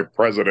an AI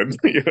president,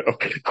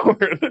 or,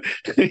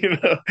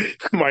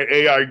 my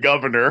AI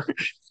governor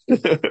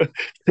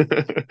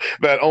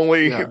that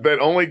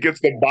only gets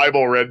the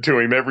Bible read to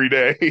him every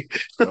day.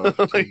 Oh,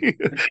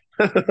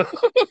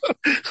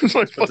 it's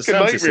my fucking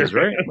nightmare,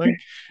 right?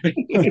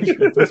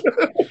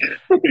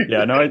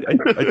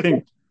 I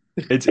think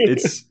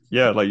it's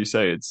like you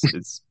say,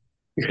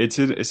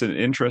 it's an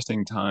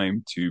interesting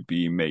time to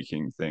be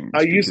making things.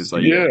 I used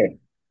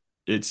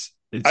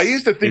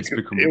to think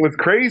it was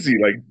crazy.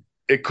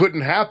 It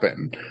couldn't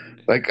happen.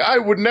 I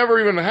would never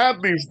even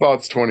have these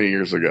thoughts 20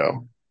 years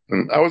ago.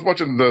 And I was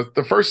watching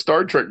the first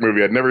Star Trek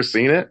movie. I'd never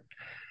seen it.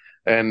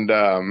 And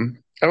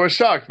I was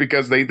shocked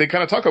because they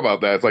kind of talk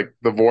about that. It's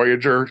the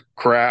Voyager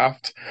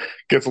craft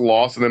gets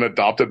lost and then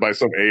adopted by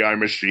some AI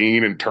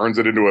machine and turns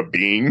it into a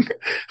being.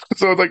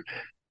 So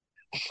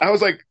I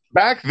was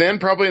back then,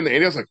 probably in the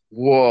 80s, I was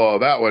whoa,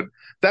 that would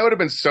have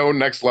been so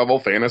next level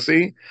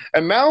fantasy.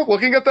 And now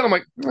looking at that, I'm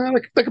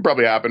that could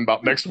probably happen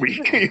about next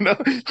week, in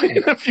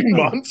a few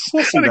months.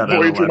 I think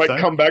Voyager might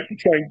come back to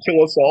try and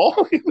kill us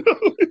all.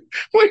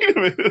 Wait a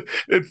minute.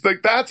 It's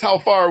that's how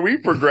far we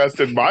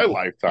progressed in my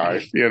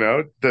lifetime,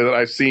 that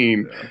I've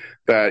seen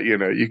that,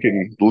 you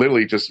can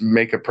literally just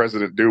make a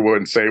president do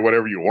and say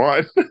whatever you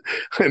want.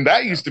 And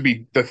that used to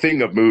be the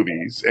thing of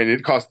movies. And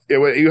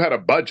you had a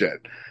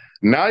budget.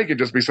 Now you could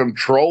just be some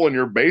troll in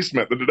your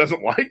basement that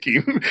doesn't like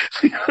you.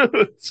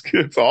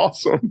 It's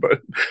awesome,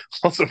 but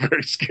also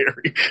very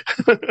scary.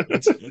 Like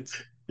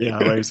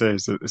I say,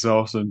 it's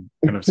awesome,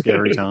 kind of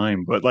scary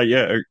time. But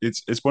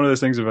it's one of those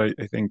things of I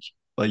think,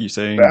 like you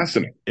saying,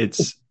 fascinating.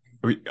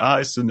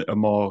 Artists are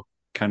more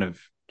kind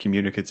of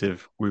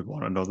communicative with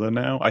one another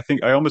now.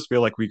 I almost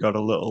feel like we got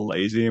a little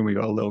lazy and we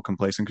got a little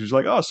complacent because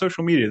oh,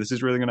 social media, this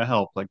is really going to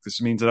help.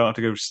 This means I don't have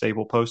to go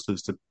staple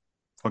posters to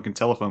fucking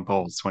telephone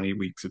poles 20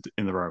 weeks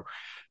in a row.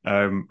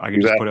 I can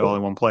just put it all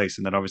in one place,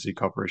 and then obviously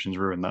corporations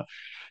ruin that.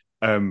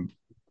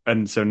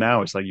 And so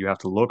now it's you have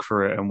to look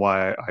for it, and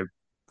why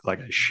I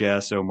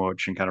share so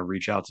much and kind of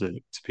reach out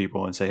to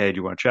people and say, hey, do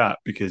you want to chat?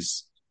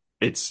 Because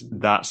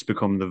that's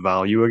become the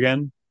value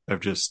again of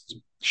just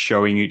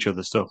showing each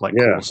other stuff, like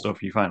Yeah. cool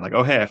stuff you find, like,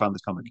 oh hey, I found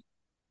this comic.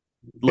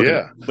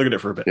 Yeah. Look at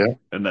it for a bit, Yeah.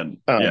 and then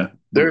yeah,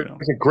 There's moving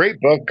on. a great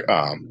book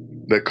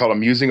that called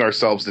 "Amusing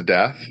Ourselves to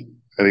Death."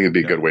 I think it'd be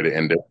a Yeah, good way to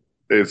end it.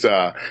 It's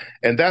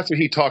and that's what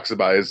he talks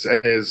about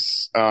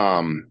is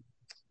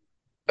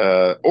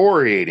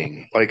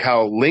orating, like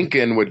how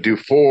Lincoln would do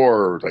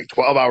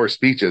 12-hour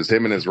speeches,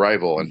 him and his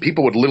rival, and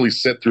people would literally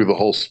sit through the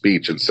whole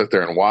speech and sit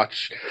there and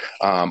watch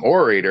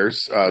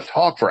orators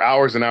talk for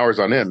hours and hours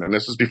on end. And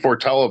this was before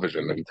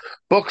television, and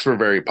books were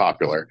very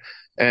popular.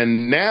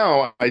 And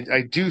now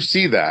I do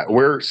see that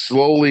we're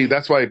slowly.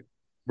 That's why,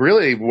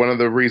 really, one of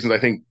the reasons I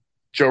think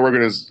Joe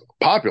Rogan is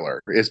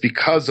popular is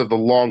because of the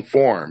long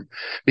form,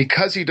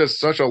 because he does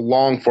such a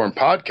long form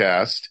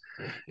podcast.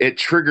 It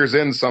triggers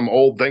in some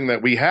old thing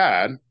that we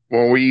had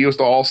when we used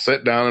to all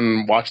sit down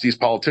and watch these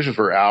politicians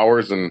for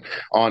hours and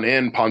on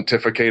end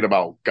pontificate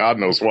about God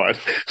knows what.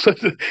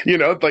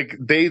 Like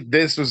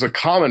this was a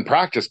common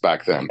practice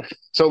back then.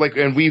 So like,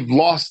 and we've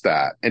lost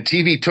that, and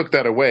TV took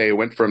that away. It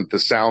went from the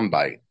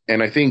soundbite.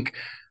 And I think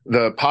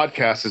the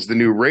podcast is the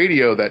new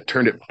radio that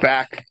turned it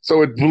back. So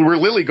we're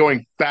literally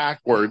going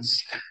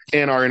backwards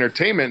in our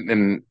entertainment,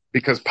 and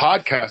because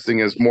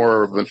podcasting is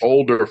more of an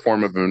older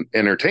form of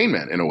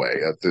entertainment in a way.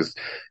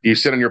 You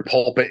sit on your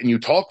pulpit and you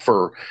talk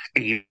for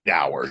 8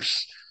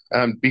 hours.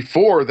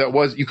 Before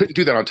you couldn't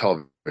do that on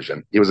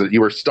television.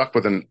 You were stuck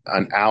with an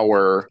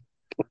hour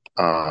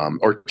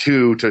or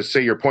two to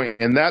say your point.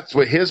 And that's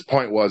what his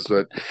point was,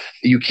 that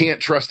you can't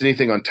trust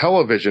anything on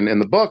television in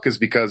the book is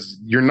because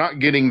you're not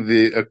getting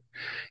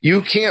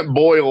you can't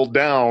boil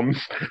down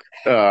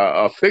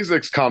a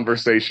physics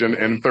conversation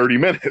in 30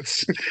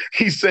 minutes.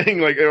 He's saying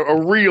like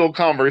a real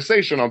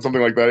conversation on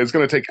something like that is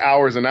going to take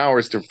hours and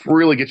hours to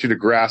really get you to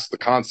grasp the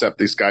concept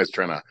these guys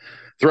trying to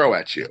throw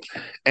at you.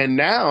 And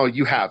now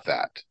you have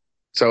that.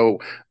 So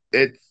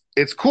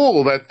it's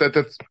cool that's,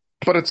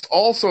 but it's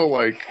also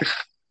like,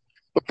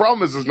 the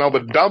problem is now the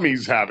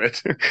dummies have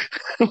it.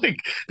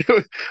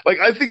 like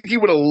I think he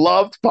would have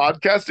loved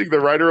podcasting,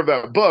 the writer of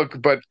that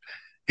book, but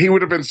he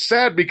would have been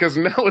sad because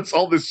now it's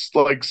all this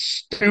like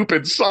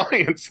stupid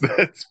science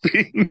that's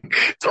being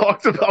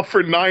talked about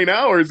for 9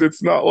 hours.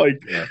 It's not like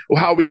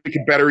how we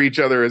could better each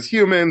other as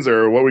humans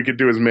or what we could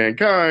do as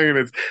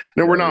mankind.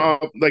 We're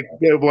not like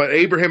what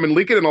Abraham and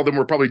Lincoln and all them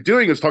were probably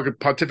doing is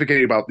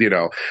pontificating about,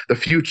 the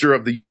future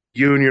of the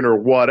Union or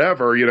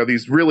whatever,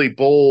 these really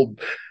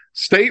bold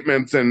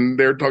statements, and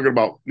they're talking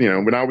about,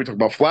 now we talk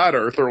about flat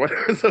earth or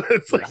whatever. So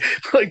it's so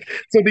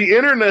the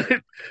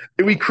internet,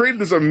 we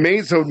created this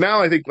amazing, so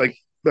now I think like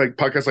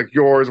podcasts like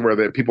yours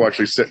where people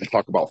actually sit and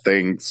talk about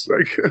things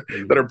like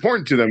that are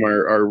important to them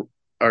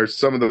are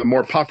some of the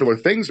more popular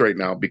things right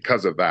now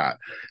because of that,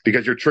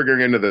 because you're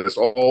triggering into this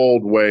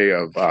old way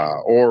of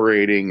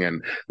orating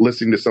and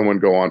listening to someone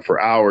go on for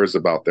hours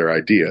about their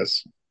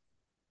ideas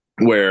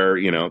where,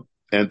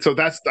 and so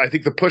that's, I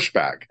think, the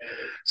pushback.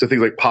 So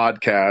things like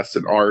podcasts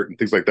and art and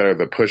things like that are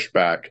the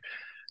pushback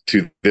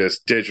to this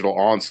digital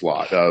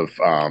onslaught of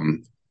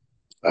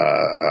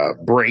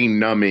brain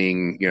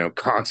numbing,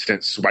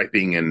 constant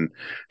swiping and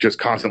just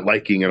constant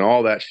liking and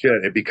all that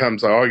shit. It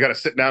becomes like, I got to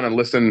sit down and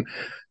listen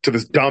to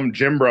this dumb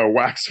Jim Bro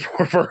wax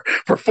for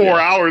 4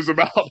 hours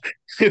about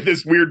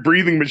this weird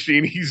breathing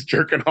machine he's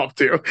jerking off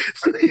to.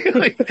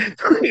 I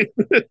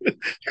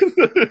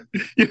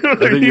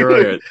think you're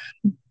right.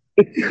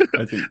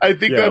 I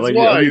think that's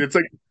why it's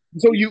like,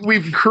 so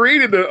we've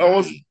created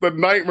almost the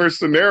nightmare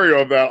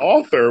scenario of that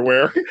author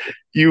where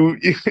you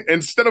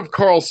instead of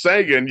Carl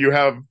Sagan, you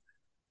have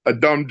a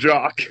dumb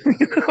jock.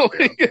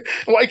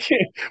 Why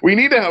can't we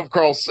need to have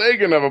Carl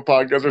Sagan have a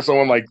podcast or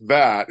someone like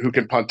that who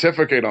can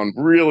pontificate on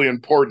really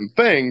important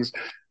things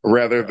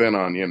rather than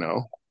on,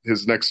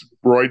 his next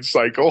roid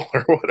cycle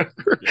or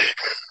whatever.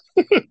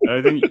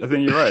 I think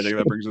you're right. I think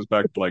that brings us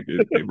back to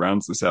it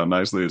rounds this out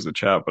nicely as a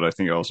chat, but I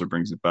think it also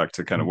brings it back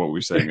to kind of what we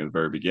were saying at the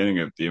very beginning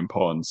of the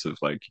importance of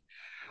like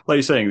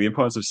you're saying, the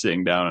importance of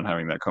sitting down and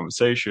having that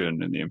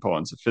conversation and the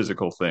importance of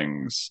physical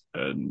things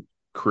and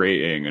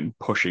creating and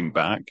pushing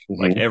back.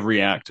 Mm-hmm. Like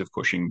every act of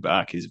pushing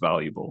back is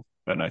valuable.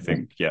 And I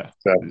think,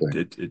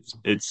 exactly.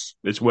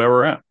 It's where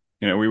we're at.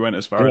 We went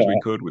as far as we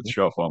could with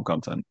short form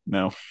content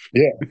now.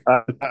 Yeah.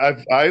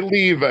 I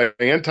leave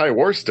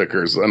anti-war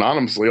stickers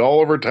anonymously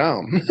all over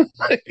town.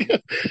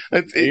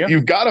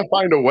 You've got to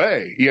find a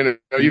way. You've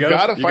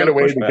got to find a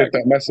way to get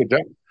that message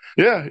out.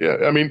 Yeah.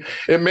 I mean,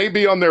 it may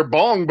be on their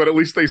bong, but at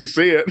least they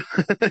see it.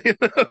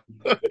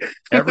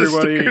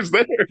 Everybody has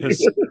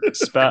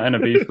spat in a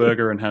beef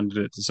burger and handed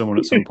it to someone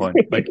at some point.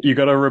 Like, you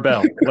got to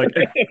rebel.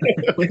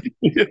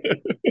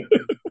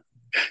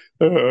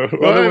 Well,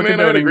 we're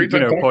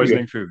condoning,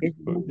 poisoning food.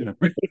 But,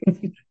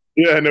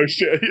 Yeah, no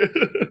shit.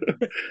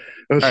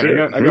 I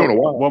got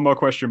one more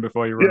question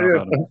before you run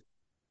off,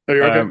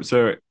 Adam. Okay?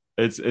 So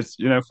it's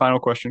final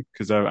question,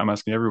 because I'm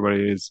asking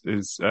everybody is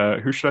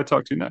who should I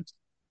talk to next?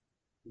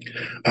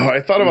 Oh,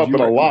 I thought about that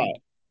a lot.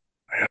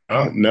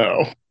 Oh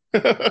no.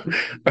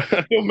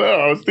 I don't know.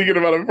 I was thinking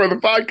about it for the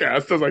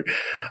podcast. I was like,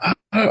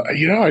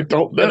 I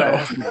don't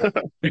know.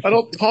 I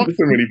don't talk to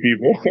many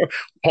people.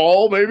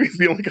 Paul, maybe, is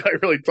the only guy I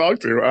really talk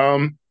to. I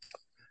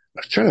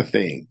was trying to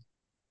think.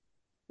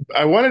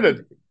 I wanted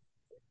to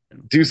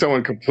do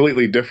someone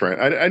completely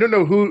different. I don't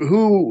know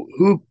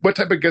what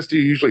type of guest do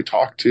you usually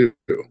talk to?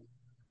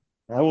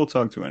 I will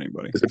talk to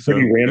anybody. Is it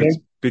pretty random?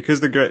 Because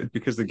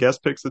the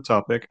guest picks the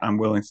topic, I'm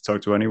willing to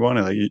talk to anyone.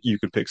 And like, you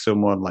could pick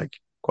someone like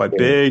quite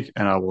big,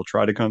 and I will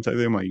try to contact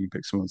them. Or you can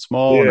pick someone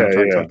small, and I'll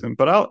try to talk to them.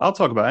 But I'll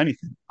talk about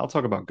anything. I'll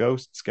talk about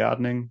ghosts,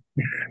 gardening,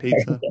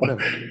 pizza,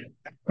 whatever.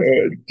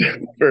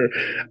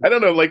 I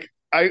don't know. Like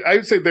I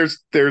would say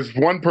there's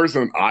one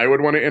person I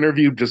would want to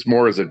interview just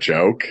more as a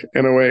joke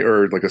in a way,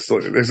 or like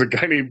there's a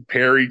guy named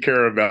Perry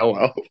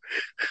Caravello.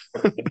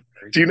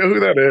 Do you know who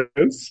that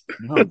is?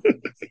 No.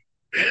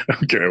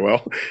 Okay,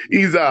 well,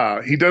 he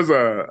does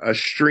a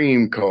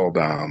stream called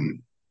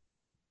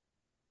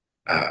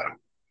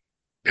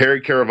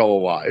Perry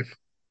Caravello Live,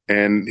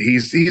 and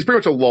he's pretty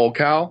much a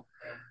lolcow,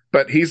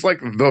 but he's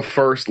like the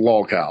first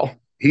lolcow.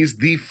 He's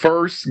the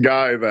first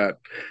guy that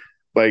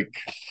like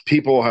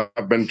people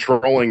have been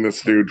trolling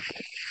this dude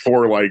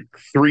for like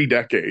 3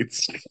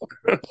 decades.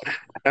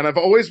 And I've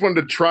always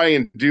wanted to try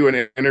and do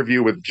an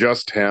interview with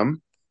just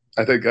him.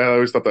 I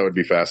always thought that would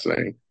be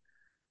fascinating.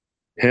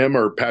 Him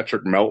or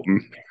Patrick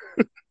Melton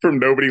from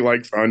Nobody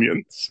Likes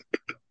Onions.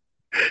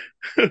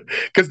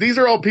 Because these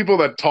are all people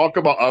that talk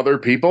about other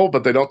people,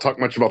 but they don't talk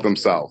much about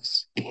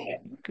themselves. Do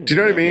you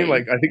know what I mean?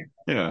 Like, I think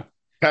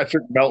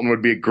Patrick Melton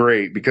would be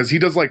great because he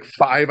does like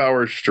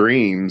 5-hour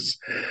streams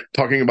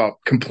talking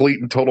about complete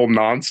and total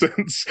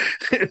nonsense.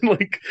 And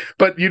like,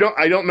 but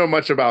I don't know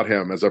much about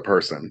him as a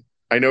person.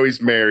 I know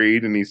he's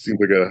married and he seems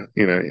like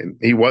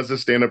he was a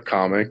stand-up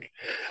comic,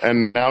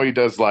 and now he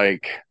does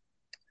like,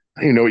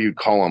 I don't even know what you'd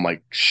call them,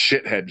 like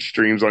shithead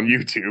streams on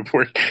YouTube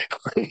where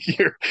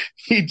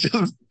he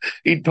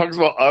talks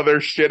about other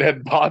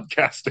shithead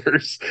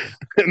podcasters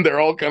and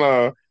they're all kind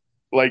of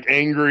like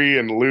angry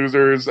and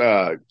losers.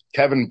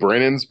 Kevin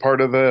Brennan's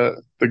part of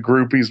the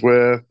group he's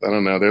with. I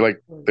don't know.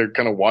 They're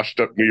kind of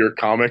washed up New York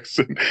comics,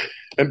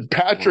 and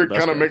Patrick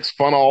kind of makes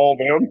fun of all of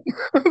them.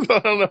 So I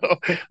don't know.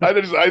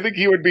 I think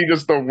he would be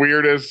just the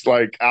weirdest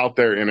like out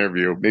there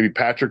interview. Maybe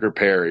Patrick or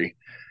Perry,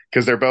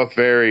 because they're both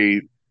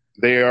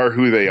they are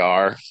who they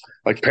are.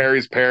 Like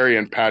Perry's Perry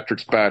and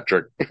Patrick's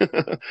Patrick.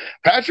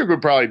 Patrick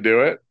would probably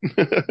do it.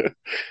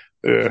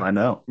 Yeah. I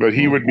know. But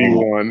he would be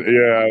one.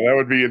 Yeah, that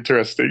would be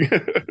interesting.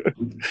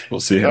 We'll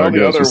see how it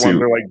goes. The other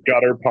ones are like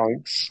gutter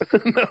punks.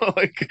 No,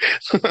 like,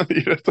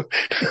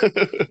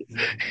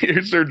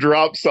 here's your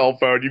drop cell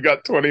phone. You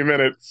got 20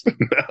 minutes.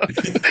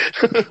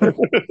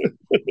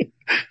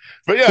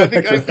 But yeah, I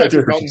think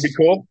Patrick Melton would be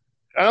cool.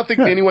 I don't think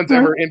anyone's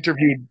ever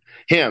interviewed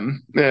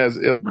him.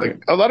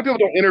 Like a lot of people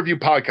don't interview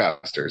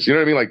podcasters. You know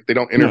what I mean? Like they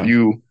don't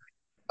interview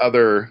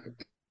other.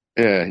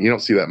 Yeah, you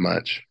don't see that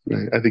much.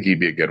 I think he'd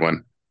be a good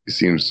one. He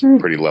seems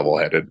pretty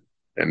level-headed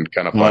and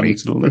kind of funny.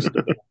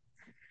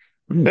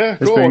 Yeah,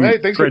 cool. Hey,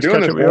 thanks for doing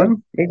this,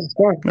 man.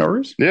 No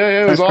worries.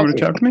 Yeah, it was awesome. To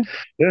chat to me.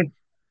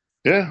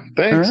 Yeah,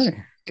 thanks. All right.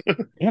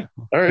 Yeah.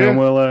 All right. And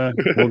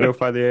we'll go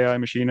find the AI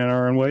machine in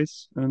our own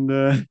ways.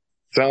 And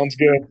sounds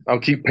good.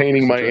 I'll keep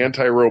painting my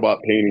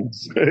anti-robot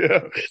paintings.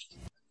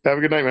 Have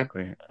a good night,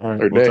 man. All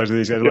right. We'll talk to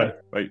these guys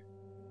later. Bye.